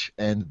art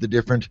and the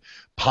different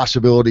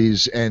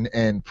possibilities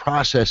and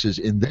processes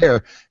in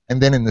there. And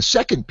then in the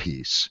second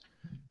piece,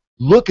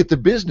 look at the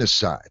business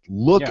side.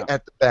 Look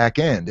at the back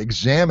end.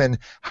 Examine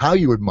how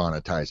you would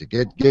monetize it.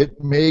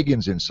 Get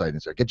Megan's insight in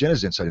there. Get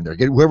Jenna's insight in there.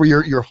 Get whoever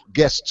your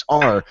guests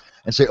are,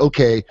 and say,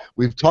 okay,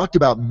 we've talked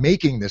about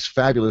making this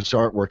fabulous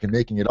artwork and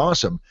making it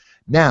awesome.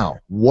 Now,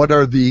 what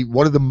are the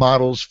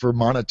models for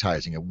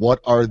monetizing it?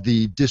 What are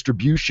the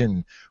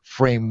distribution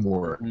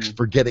frameworks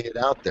for getting it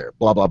out there?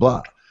 Blah blah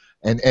blah.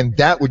 And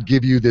that would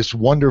give you this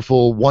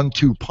wonderful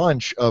 1-2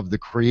 punch of the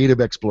creative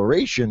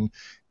exploration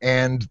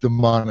and the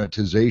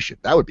monetization.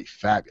 That would be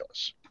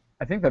fabulous.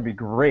 I think that'd be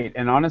great.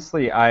 And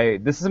honestly,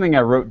 this is something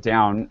I wrote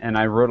down, and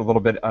I wrote a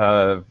little bit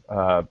of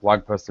a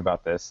blog post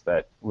about this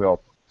that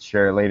we'll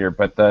share later.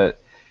 But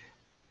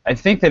I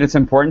think that it's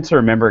important to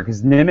remember,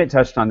 because Nimit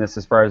touched on this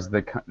as far as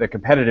the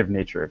competitive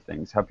nature of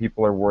things, how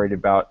people are worried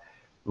about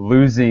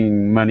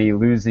losing money,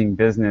 losing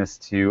business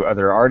to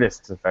other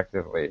artists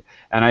effectively.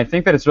 And I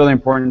think that it's really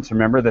important to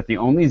remember that the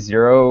only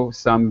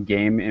zero-sum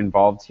game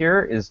involved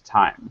here is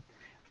time,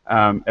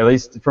 at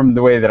least from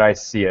the way that I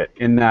see it,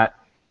 in that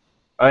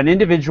an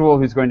individual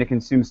who's going to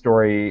consume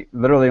story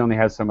literally only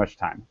has so much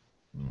time.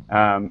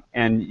 And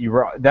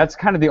that's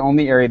kind of the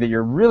only area that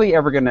you're really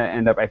ever going to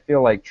end up, I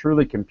feel like,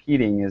 truly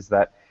competing, is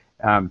that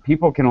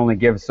People can only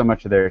give so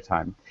much of their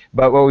time.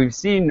 But what we've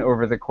seen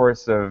over the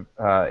course of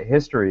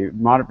history,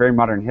 very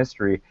modern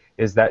history,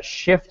 is that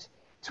shift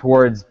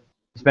towards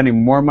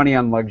spending more money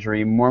on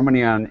luxury, more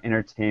money on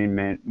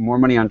entertainment, more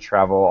money on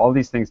travel, all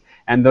these things.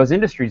 And those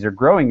industries are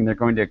growing, and they're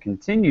going to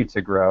continue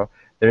to grow.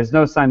 There's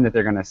no sign that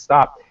they're going to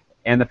stop.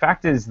 And the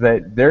fact is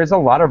that there's a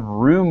lot of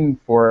room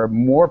for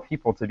more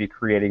people to be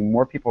creating,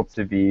 more people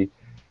to be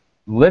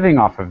living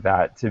off of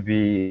that, to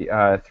be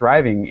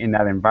thriving in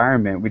that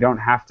environment. We don't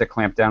have to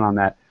clamp down on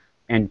that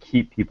and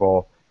keep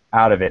people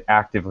out of it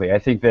actively. I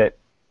think that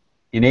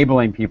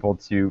enabling people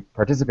to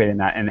participate in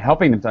that and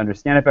helping them to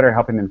understand it better,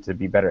 helping them to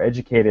be better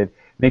educated,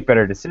 make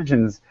better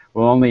decisions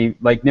will only,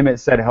 like Nimit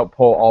said, help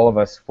pull all of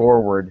us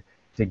forward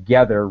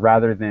together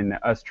rather than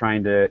us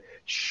trying to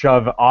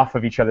shove off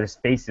of each other's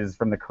faces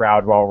from the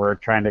crowd while we're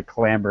trying to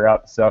clamber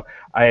up. So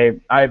I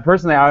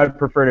personally, I would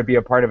prefer to be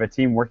a part of a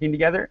team working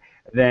together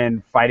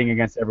than fighting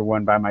against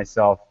everyone by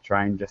myself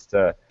trying just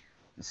to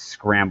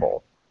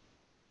scramble.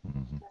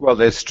 Well,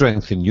 there's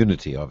strength in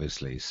unity,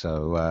 obviously.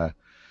 So,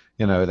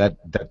 you know,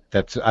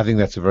 that's I think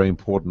that's a very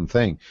important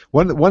thing.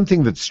 One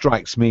thing that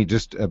strikes me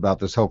just about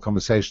this whole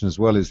conversation as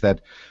well is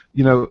that,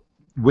 you know,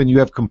 when you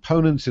have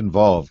components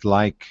involved,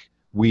 like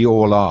we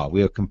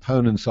are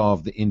components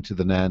of the Into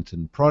the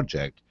Nanton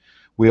project.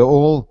 We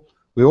all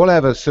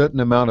have a certain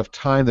amount of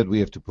time that we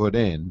have to put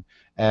in,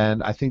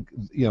 and I think,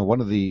 you know,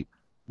 one of the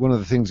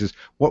things is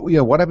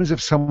what happens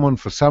if someone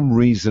for some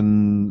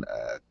reason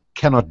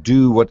cannot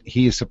do what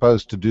he is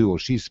supposed to do or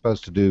she's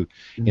supposed to do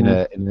in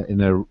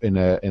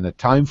a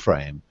time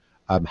frame.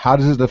 How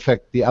does it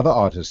affect the other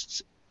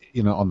artists,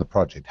 you know, on the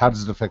project? How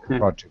does it affect the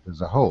project as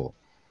a whole?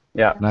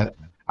 Yeah, and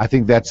I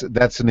think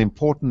that's an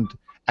important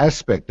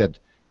aspect that,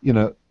 you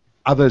know,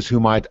 others who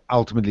might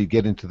ultimately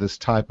get into this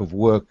type of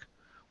work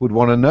would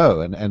want to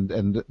know,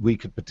 and we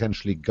could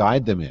potentially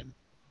guide them in.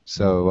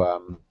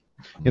 So,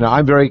 you know,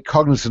 I'm very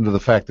cognizant of the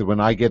fact that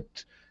when I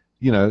get,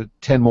 you know,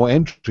 10 more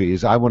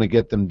entries, I want to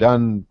get them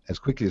done as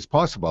quickly as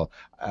possible.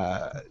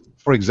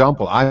 For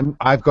example,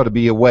 I've got to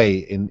be away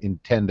in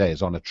 10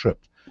 days on a trip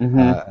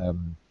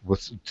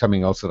with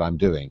something else that I'm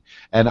doing,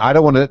 and I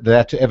don't want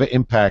that to ever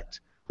impact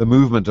the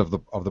movement of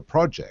the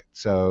project.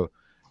 So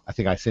I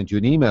think I sent you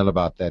an email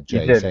about that,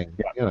 Jay, saying,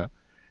 you know.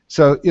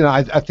 So, you know,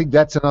 I think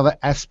that's another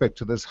aspect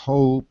to this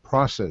whole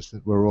process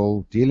that we're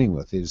all dealing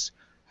with, is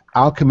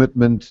our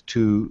commitment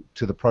to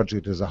the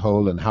project as a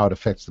whole and how it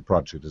affects the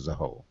project as a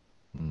whole.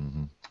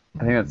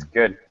 I think that's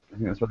good. I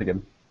think that's really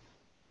good.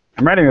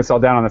 I'm writing this all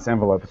down on this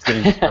envelope. It's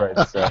getting destroyed.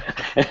 So.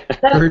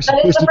 That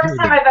is the first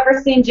time I've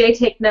ever seen Jay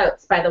take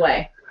notes, by the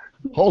way.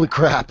 Holy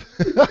crap.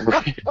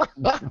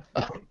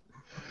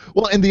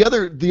 Well, and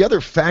the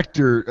other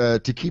factor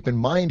to keep in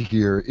mind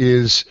here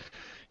is,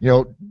 you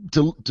know,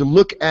 to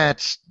look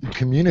at the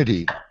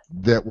community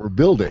that we're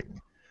building,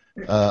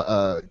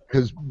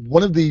 because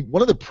one of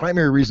the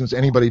primary reasons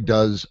anybody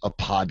does a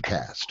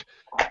podcast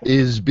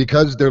is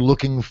because they're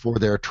looking for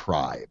their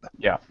tribe.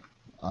 Yeah.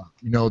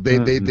 You know,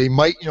 they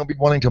might, you know, be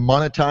wanting to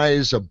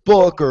monetize a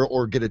book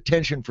or get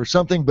attention for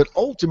something, but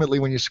ultimately,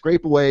 when you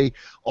scrape away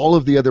all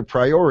of the other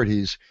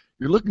priorities,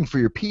 you're looking for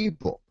your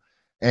people.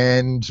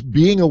 And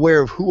being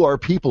aware of who our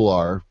people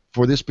are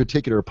for this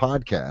particular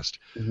podcast,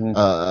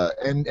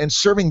 and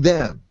serving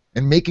them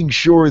and making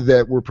sure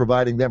that we're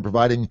providing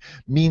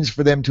means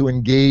for them to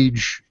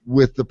engage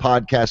with the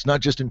podcast,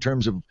 not just in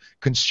terms of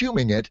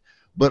consuming it,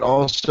 but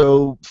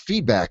also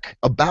feedback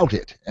about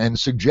it and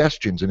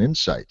suggestions and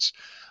insights,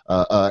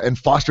 and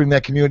fostering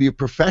that community of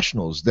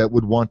professionals that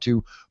would want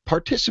to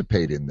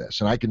participate in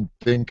this. And I can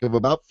think of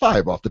about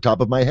 5 off the top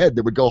of my head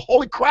that would go,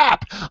 holy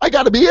crap, I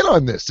got to be in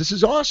on this. This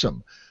is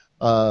awesome.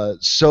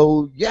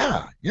 So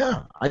yeah,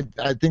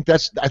 I think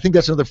that's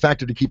another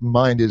factor to keep in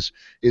mind is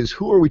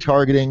who are we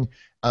targeting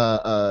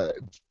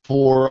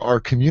for our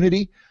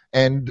community,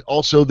 and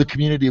also the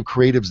community of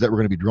creatives that we're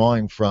going to be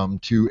drawing from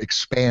to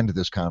expand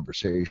this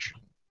conversation.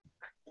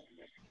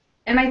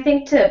 And I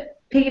think, to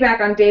piggyback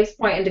on Dave's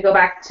point and to go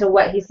back to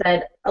what he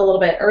said a little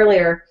bit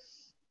earlier,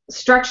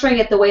 structuring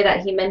it the way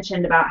that he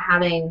mentioned about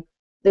having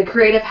the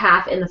creative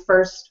half in the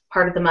first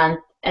part of the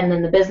month and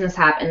then the business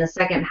half in the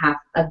second half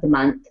of the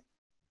month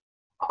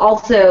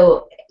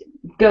also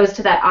goes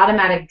to that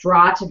automatic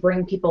draw to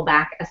bring people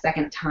back a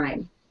second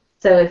time.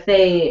 So if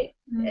they,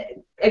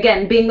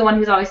 again, being the one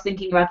who's always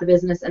thinking about the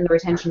business and the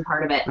retention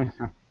part of it,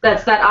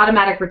 that's that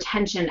automatic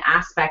retention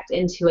aspect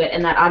into it,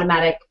 and that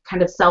automatic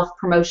kind of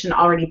self-promotion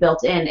already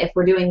built in. If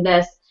we're doing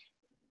this,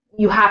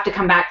 you have to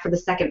come back for the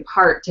second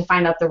part to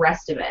find out the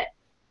rest of it.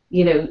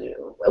 You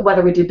know,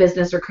 whether we do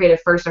business or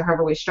creative first or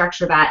however we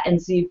structure that.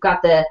 And so you've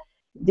got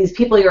these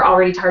people you're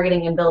already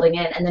targeting and building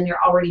in, and then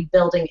you're already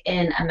building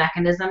in a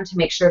mechanism to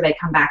make sure they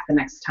come back the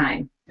next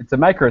time. It's a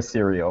micro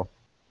serial.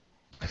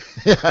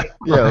 Yeah,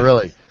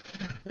 really.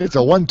 It's a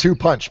 1-2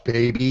 punch,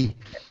 baby.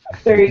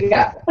 There you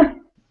go.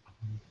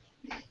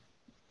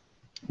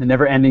 The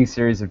never-ending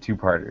series of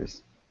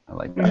two-parters. I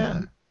like that.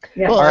 Yeah.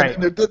 Yeah. Well, All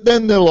and right.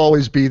 then there'll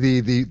always be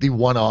the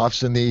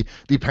one-offs and the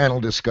panel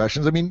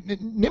discussions. I mean,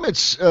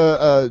 Nimit's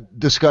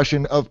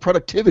discussion of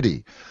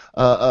productivity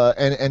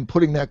and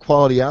putting that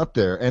quality out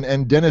there,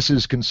 and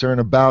Dennis's concern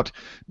about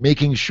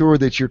making sure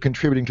that you're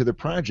contributing to the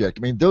project.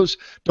 I mean, those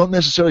don't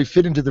necessarily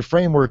fit into the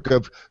framework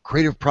of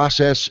creative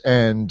process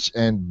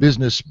and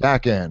business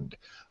back end.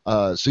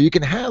 So you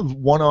can have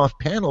one-off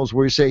panels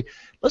where you say,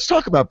 let's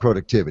talk about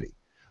productivity.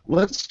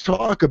 Let's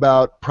talk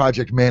about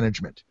project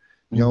management.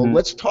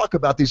 Let's talk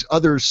about these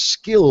other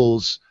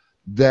skills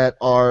that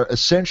are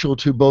essential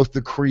to both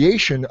the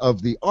creation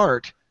of the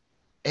art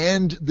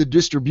and the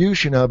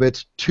distribution of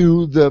it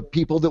to the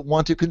people that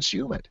want to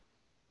consume it.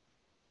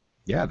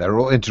 Yeah, they're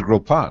all integral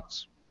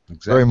parts.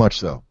 Exactly. Very much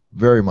so.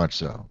 Very much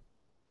so.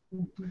 All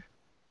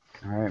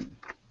right.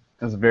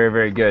 That's very,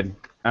 very good.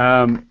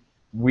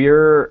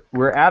 We're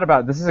at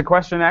about, this is a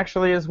question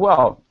actually as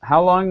well.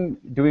 How long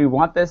do we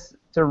want this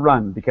to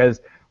run? Because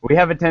we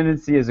have a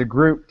tendency as a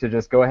group to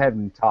just go ahead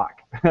and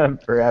talk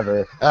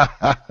forever.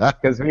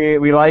 Because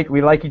we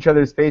like each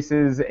other's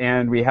faces,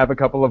 and we have a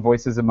couple of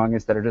voices among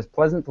us that are just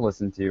pleasant to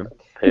listen to.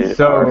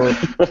 So,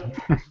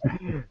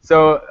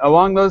 so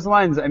along those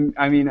lines,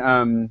 I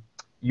mean,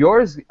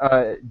 yours,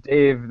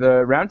 Dave,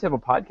 the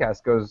Roundtable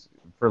podcast goes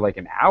for like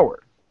an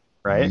hour,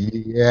 right?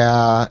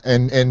 Yeah,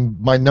 and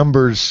my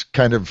numbers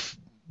kind of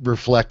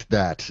reflect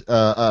that.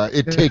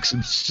 It takes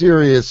some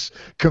serious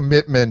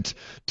commitment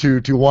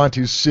to want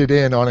to sit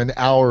in on an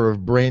hour of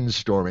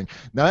brainstorming.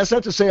 Now, that's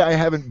not to say I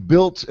haven't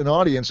built an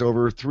audience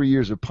over 3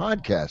 years of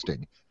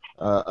podcasting.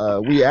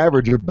 We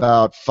average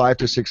about 500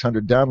 to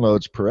 600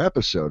 downloads per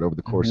episode over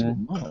the course of a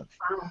month,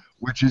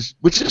 which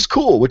is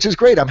cool, which is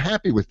great. I'm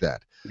happy with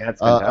that. Yeah,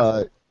 it's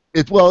fantastic.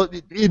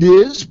 It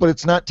is, but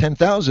it's not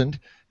 10,000.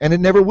 And it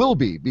never will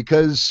be,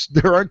 because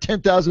there aren't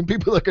 10,000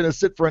 people that are going to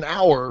sit for an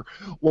hour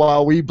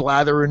while we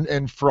blather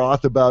and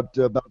froth about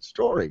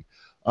story.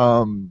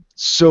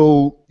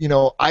 So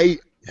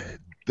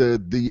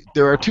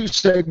there are two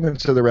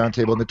segments of the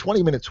roundtable, and the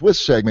 20 minutes with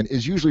segment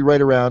is usually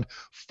right around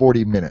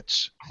 40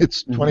 minutes.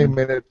 It's 20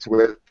 minutes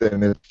with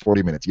and it's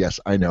 40 minutes. Yes,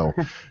 I know.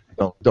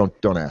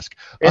 Don't ask.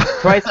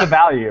 It's twice the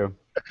value.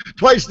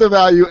 Twice the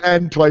value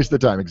and twice the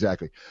time,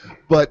 exactly.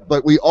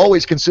 But we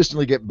always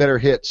consistently get better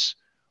hits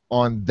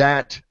on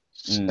that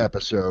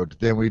episode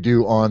than we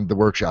do on the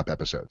workshop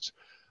episodes.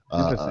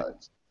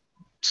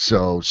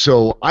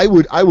 So I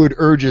would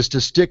urge us to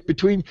stick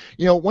between,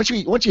 once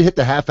you hit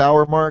the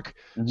half-hour mark,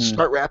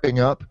 start wrapping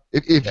up.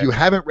 If you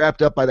haven't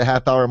wrapped up by the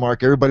half-hour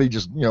mark, everybody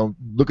just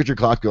look at your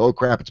clock, go, oh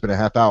crap, it's been a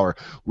half hour.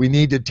 We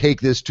need to take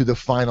this to the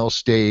final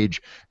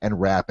stage and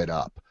wrap it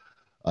up.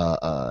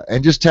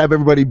 And just have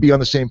everybody be on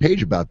the same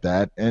page about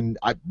that, and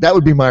that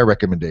would be my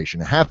recommendation.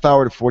 A half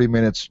hour to 40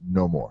 minutes,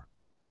 no more.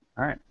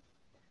 All right.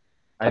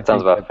 That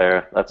sounds about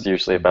fair. That's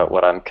usually about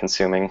what I'm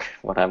consuming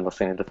when I'm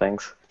listening to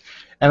things.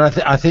 And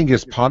I think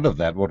as part of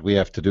that, what we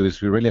have to do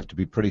is we really have to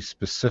be pretty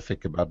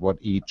specific about what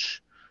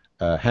each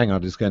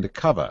hangout is going to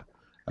cover.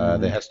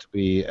 There has to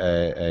be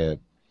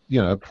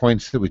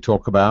points that we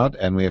talk about,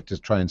 and we have to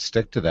try and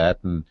stick to that,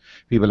 and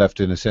people have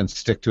to, in a sense,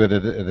 stick to it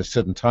at a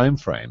certain time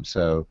frame.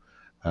 So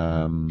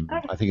I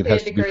think it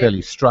has to be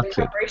fairly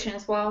structured. Preparation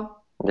as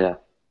well. Yeah.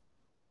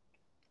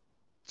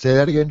 Say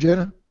that again,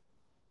 Jenna?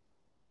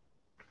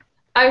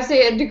 I would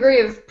say a degree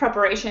of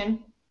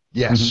preparation.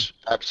 Yes,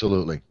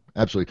 absolutely.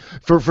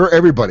 For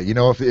everybody,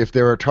 if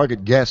there are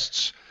target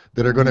guests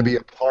that are going to be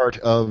a part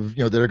of,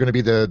 that are going to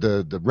be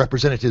the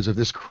representatives of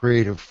this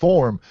creative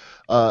form,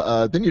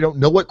 then you don't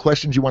know what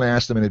questions you want to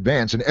ask them in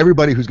advance, and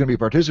everybody who's going to be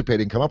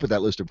participating come up with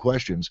that list of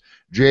questions.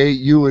 Jay,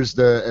 you as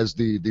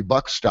the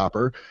buck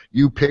stopper,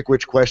 you pick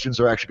which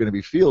questions are actually going to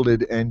be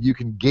fielded, and you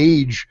can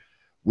gauge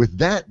with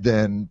that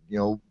then,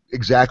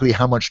 exactly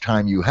how much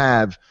time you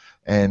have.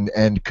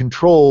 And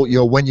control,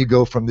 when you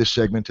go from this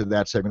segment to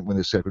that segment, when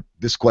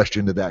this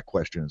question to that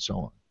question, and so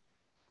on.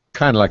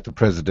 Kind of like the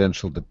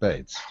presidential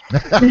debates.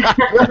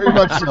 Very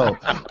much so.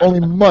 Only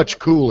much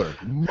cooler.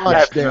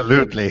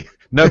 Absolutely.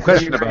 No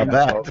question about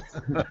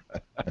that.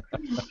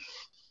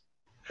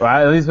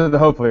 Well, at least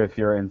hopefully with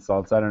fewer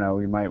insults. I don't know.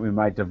 We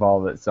might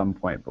devolve at some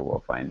point, but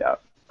we'll find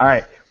out. All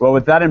right. Well,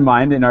 with that in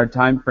mind, in our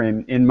time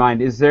frame in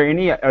mind, are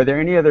there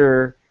any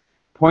other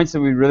points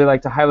that we'd really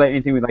like to highlight,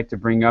 anything we'd like to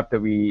bring up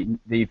that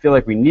you feel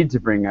like we need to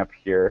bring up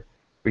here?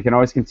 We can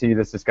always continue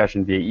this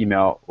discussion via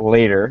email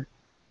later.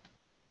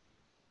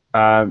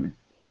 Megan,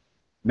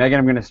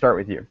 I'm going to start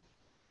with you.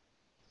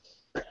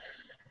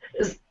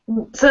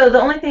 So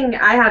the only thing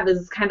I have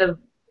is kind of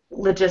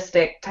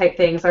logistic type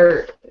things,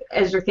 or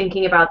as you're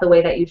thinking about the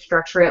way that you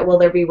structure it, will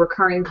there be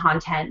recurring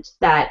content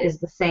that is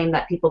the same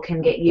that people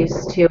can get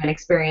used to and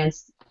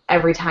experience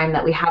every time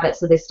that we have it,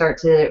 so they start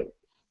to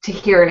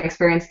hear and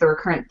experience the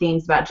recurrent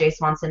themes about Jay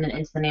Swanson and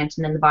Into the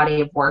Mansion and the body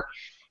of work,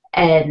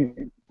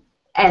 and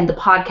the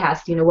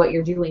podcast, what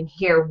you're doing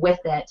here with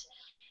it.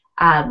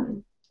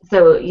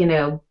 So,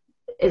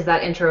 is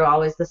that intro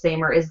always the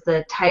same, or is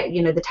the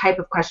type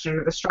of question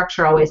or the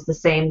structure always the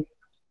same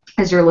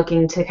as you're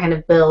looking to kind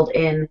of build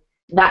in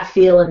that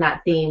feel and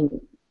that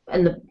theme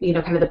and the,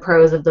 kind of the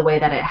prose of the way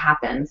that it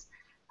happens?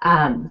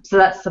 So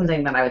that's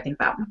something that I would think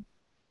about.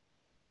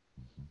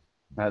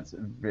 That's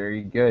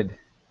very good.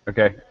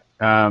 Okay.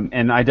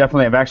 And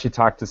I've actually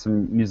talked to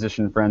some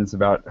musician friends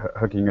about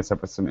hooking us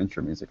up with some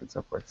intro music and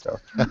so forth. So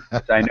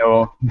which I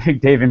know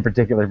make Dave in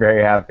particular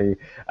very happy.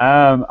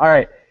 All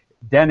right,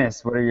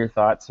 Dennis, what are your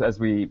thoughts as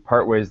we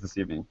part ways this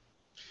evening?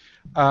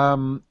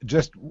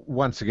 Just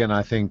once again,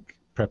 I think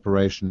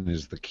preparation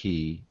is the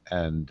key,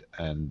 and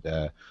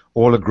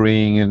all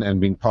agreeing and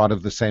being part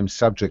of the same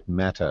subject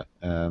matter.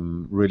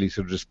 Really,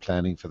 sort of just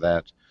planning for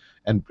that.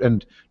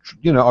 And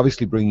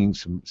obviously bringing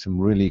some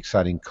really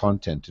exciting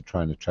content to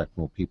try and attract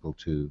more people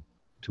to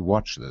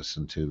watch this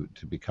and to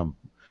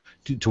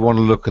want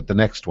to look at the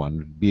next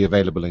one, be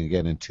available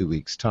again in 2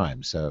 weeks'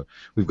 time. So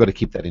we've got to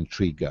keep that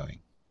intrigue going.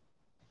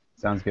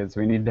 Sounds good.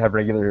 So we need to have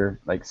regular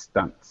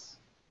stunts.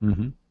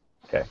 Mm-hmm.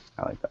 Okay,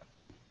 I like that.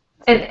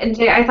 And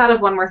Jay, I thought of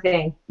one more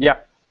thing. Yeah.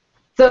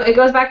 So it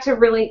goes back to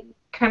really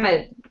kind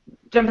of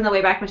jump in the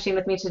Wayback Machine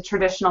with me to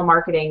traditional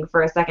marketing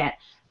for a second,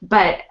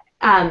 but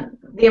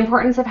the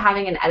importance of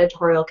having an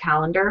editorial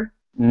calendar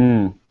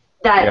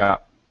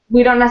that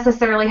we don't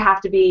necessarily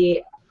have to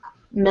be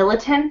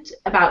militant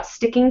about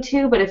sticking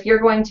to, but if you're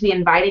going to be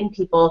inviting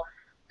people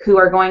who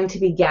are going to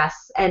be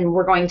guests, and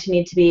we're going to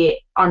need to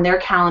be on their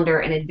calendar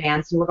in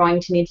advance, and we're going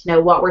to need to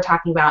know what we're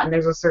talking about, and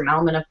there's a certain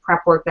element of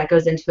prep work that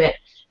goes into it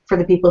for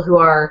the people who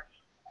are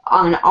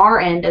on our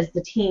end as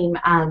the team,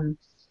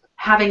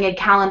 having a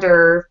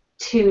calendar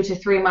 2 to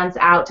 3 months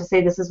out to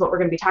say this is what we're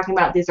going to be talking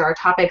about, these are our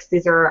topics,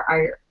 these are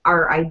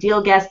our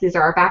ideal guests, these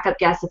are our backup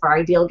guests if our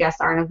ideal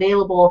guests aren't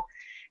available.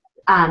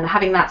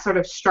 Having that sort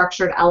of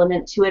structured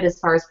element to it as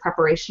far as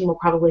preparation will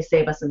probably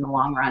save us in the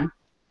long run.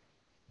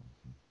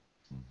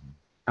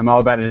 I'm all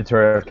about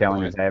editorial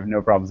calendars. I have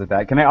no problems with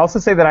that. Can I also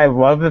say that I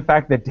love the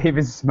fact that Dave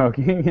is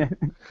smoking?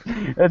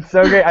 It's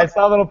so great. I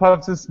saw little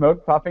puffs of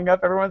smoke popping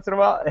up every once in a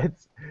while.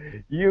 It's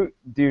you,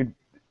 dude.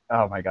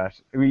 Oh my gosh,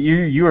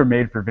 you were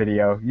made for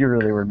video. You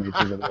really were made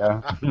for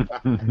video.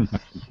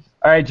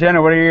 All right,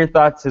 Jenna, what are your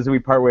thoughts as we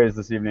part ways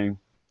this evening?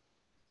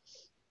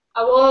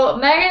 Well,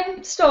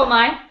 Megan stole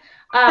mine.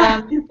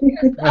 I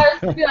was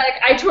gonna be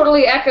like, I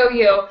totally echo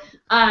you.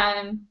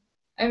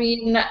 I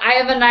mean, I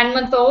have a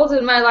 9-month-old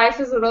and my life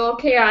is a little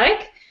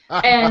chaotic,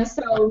 and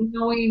so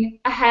knowing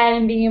ahead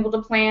and being able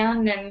to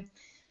plan and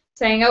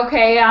saying,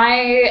 okay,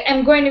 I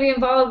am going to be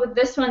involved with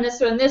this one,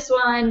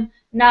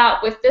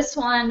 not with this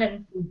one,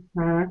 and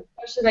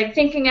especially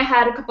thinking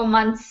ahead a couple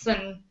months,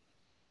 and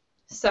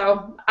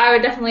so I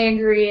would definitely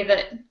agree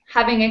that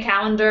having a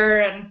calendar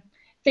and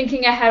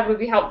thinking ahead would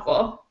be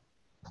helpful.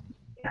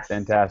 Yes.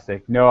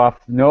 Fantastic. No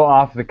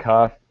off the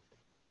cuff,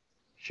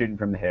 shooting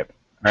from the hip.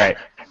 All right.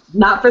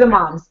 Not for the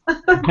moms.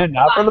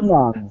 Not for the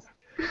moms.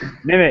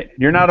 Nimit,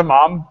 you're not a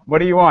mom. What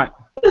do you want?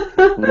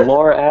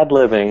 More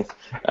ad-libbing.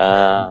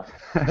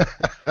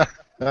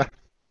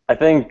 I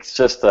think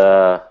just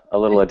a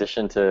little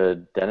addition to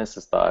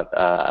Dennis's thought.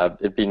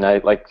 It'd be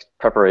nice,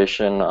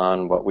 preparation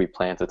on what we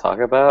plan to talk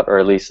about, or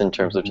at least in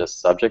terms of just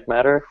subject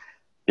matter,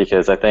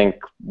 because I think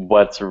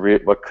what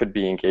could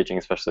be engaging,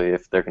 especially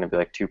if they're going to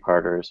be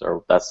two-parters,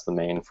 or that's the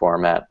main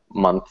format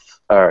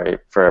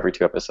for every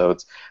 2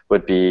 episodes,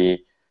 would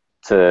be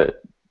to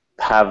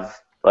have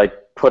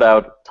put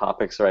out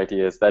topics or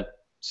ideas that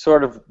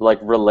sort of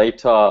relate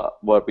to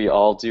what we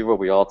all do, what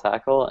we all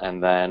tackle,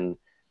 and then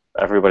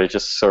everybody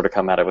just sort of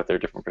come at it with their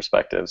different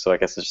perspectives. So I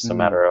guess it's just a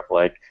matter of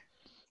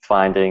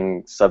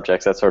finding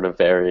subjects that sort of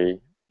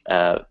vary,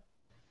 or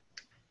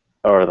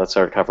that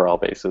sort of cover all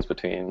bases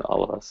between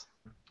all of us.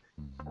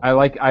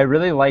 I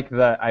really like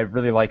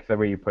the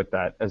way you put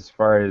that, as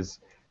far as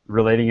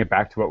relating it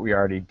back to what we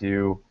already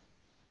do,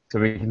 so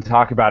we can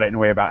talk about it in a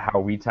way about how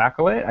we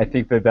tackle it. I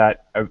think I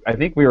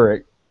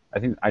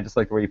just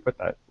like the way you put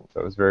that. So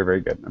it was very, very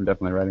good. I'm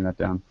definitely writing that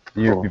down.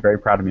 You'd be very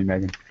proud of me,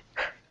 Megan.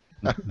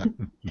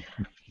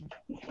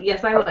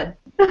 Yes, I would.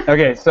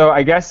 Okay, so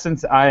I guess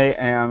since I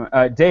am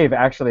Dave,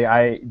 actually,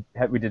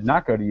 we did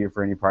not go to you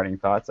for any parting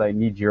thoughts. I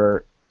need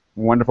your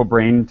wonderful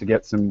brain to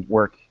get some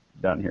work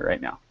done here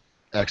right now.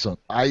 Excellent.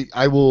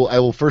 I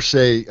will first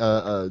say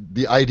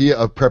the idea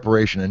of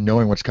preparation and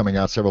knowing what's coming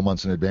out several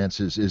months in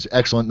advance is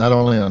excellent, not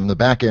only on the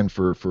back end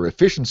for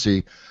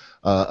efficiency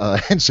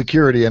and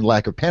security and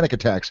lack of panic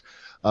attacks,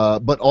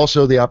 but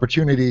also the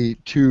opportunity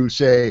to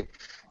say,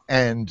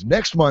 and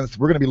next month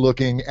we're going to be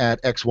looking at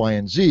X, Y,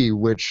 and Z,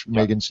 which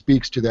Megan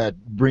speaks to that,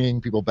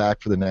 bringing people back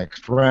for the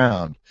next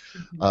round.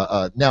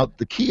 Now,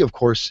 the key, of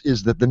course,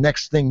 is that the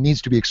next thing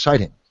needs to be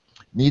exciting,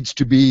 needs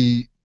to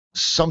be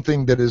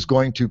something that is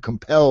going to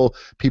compel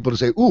people to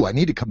say, ooh, I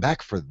need to come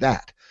back for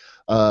that.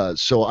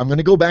 So I'm going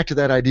to go back to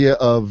that idea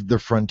of the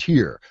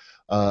frontier.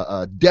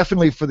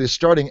 Definitely for the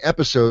starting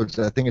episodes,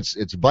 I think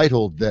it's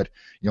vital that,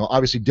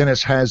 obviously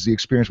Dennis has the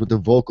experience with the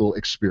vocal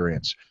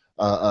experience.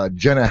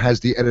 Jenna has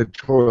the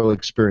editorial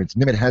experience.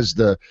 Nimit has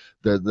the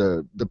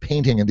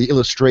painting and the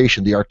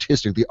illustration, the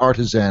artistic, the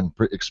artisan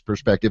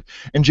perspective.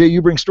 And Jay,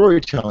 you bring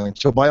storytelling.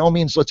 So by all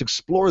means, let's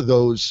explore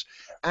those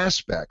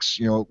aspects.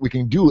 We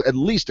can do at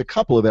least a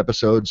couple of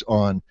episodes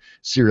on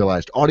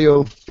serialized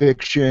audio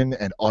fiction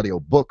and audio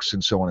books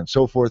and so on and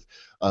so forth.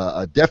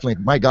 definitely,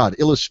 my God,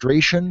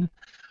 illustration.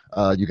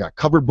 You got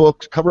cover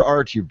books, cover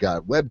art. You've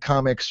got web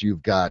comics.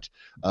 You've got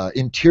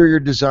interior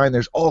design.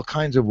 There's all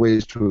kinds of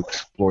ways to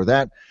explore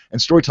that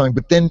and storytelling.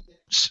 But then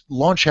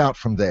launch out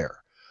from there.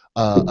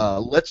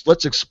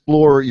 Let's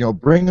explore.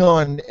 Bring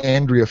on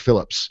Andrea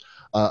Phillips.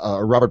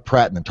 Robert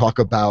Pratt and talk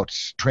about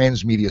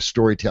transmedia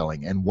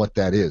storytelling and what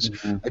that is.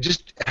 I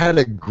just had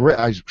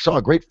I saw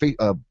a great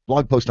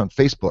blog post on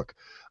Facebook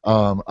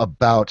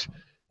about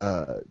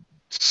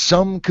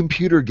some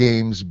computer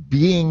games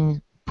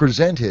being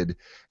presented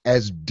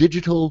as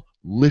digital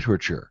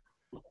literature.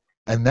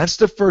 And that's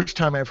the first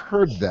time I've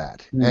heard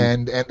that.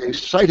 And they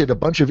cited a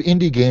bunch of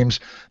indie games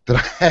that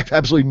I have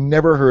absolutely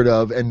never heard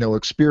of and no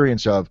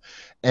experience of.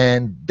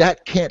 And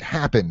that can't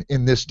happen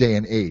in this day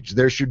and age.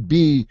 There should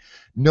be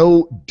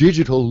no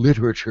digital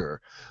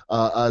literature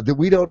that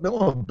we don't know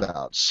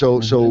about.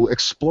 So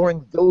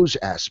exploring those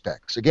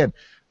aspects. Again,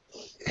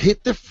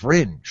 hit the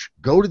fringe,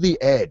 go to the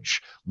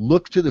edge,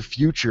 look to the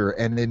future,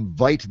 and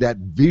invite that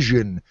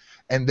vision,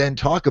 and then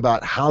talk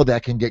about how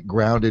that can get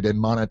grounded and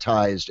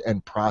monetized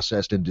and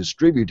processed and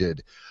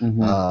distributed,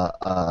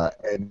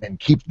 and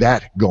keep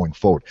that going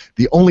forward.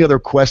 The only other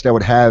quest I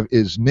would have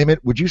is,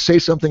 Nimit, would you say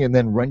something and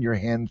then run your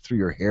hand through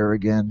your hair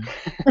again?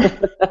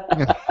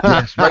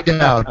 Yes, right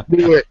now.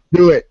 Do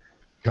it.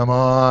 Come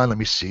on, let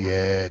me see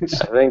it.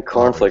 I think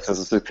cornflakes is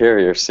a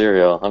superior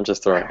cereal. I'm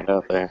just throwing it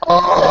out there.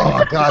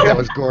 Oh, God, that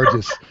was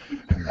gorgeous.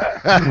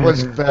 That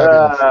was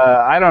fabulous.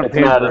 I don't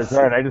pay him for his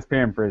head. I just pay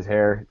him for his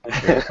hair.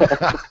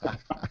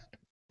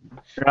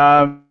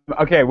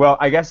 Okay, well,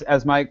 I guess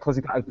as my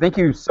closing, thank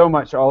you so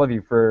much, all of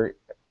you, for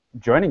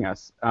joining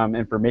us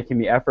and for making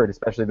the effort,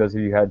 especially those of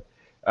you who had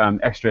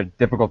extra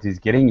difficulties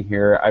getting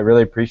here. I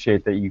really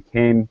appreciate that you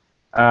came.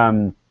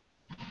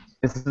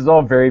 This is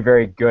all very,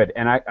 very good.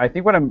 And I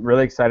think what I'm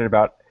really excited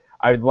about,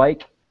 I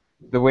like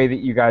the way that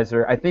you guys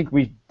are. I think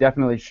we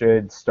definitely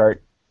should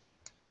start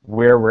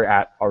where we're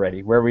at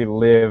already, where we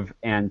live,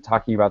 and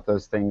talking about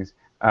those things.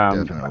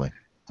 Definitely.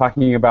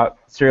 Talking about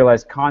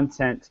serialized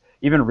content,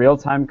 even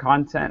real-time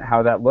content,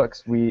 how that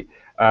looks.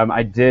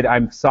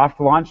 I'm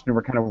soft launched, and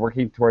we're kind of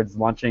working towards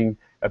launching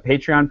a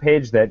Patreon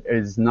page that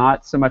is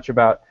not so much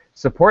about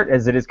support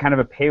as it is kind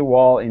of a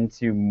paywall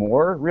into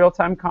more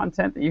real-time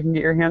content that you can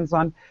get your hands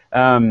on,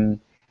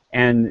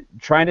 and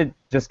trying to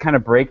just kind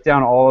of break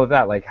down all of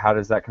that, like how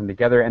does that come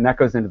together, and that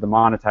goes into the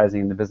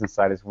monetizing and the business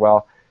side as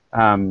well.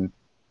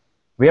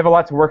 We have a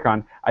lot to work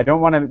on. I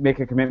don't want to make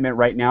a commitment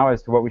right now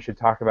as to what we should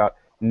talk about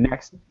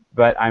next,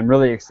 but I'm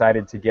really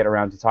excited to get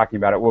around to talking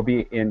about it. We'll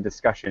be in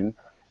discussion.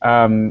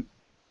 And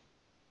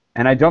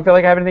I don't feel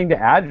like I have anything to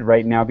add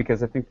right now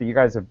because I think that you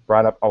guys have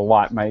brought up a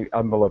lot. My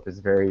envelope is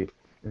very,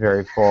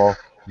 very full.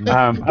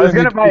 I was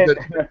gonna buy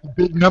a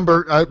big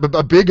number,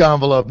 a big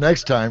envelope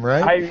next time,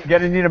 right? I'm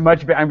gonna need I'm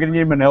gonna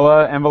need a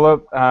Manila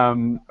envelope,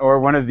 or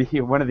one of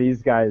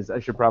these guys. I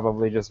should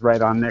probably just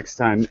write on next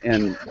time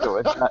and go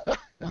with that.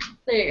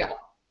 There you go.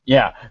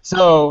 Yeah.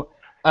 So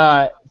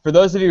for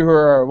those of you who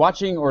are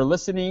watching or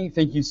listening,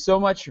 thank you so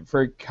much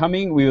for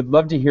coming. We would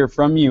love to hear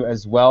from you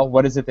as well.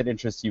 What is it that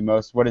interests you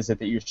most? What is it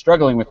that you're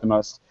struggling with the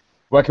most?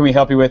 What can we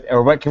help you with,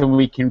 or what can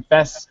we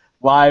confess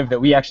live that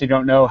we actually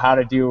don't know how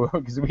to do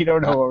because we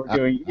don't know what we're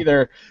doing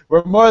either?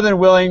 We're more than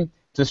willing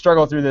to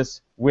struggle through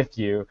this with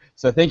you.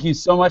 So thank you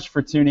so much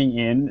for tuning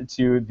in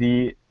to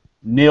the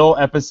nil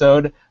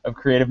episode of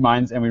Creative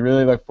Minds, and we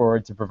really look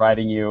forward to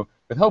providing you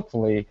with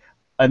hopefully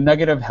a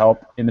nugget of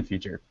help in the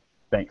future.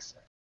 Thanks.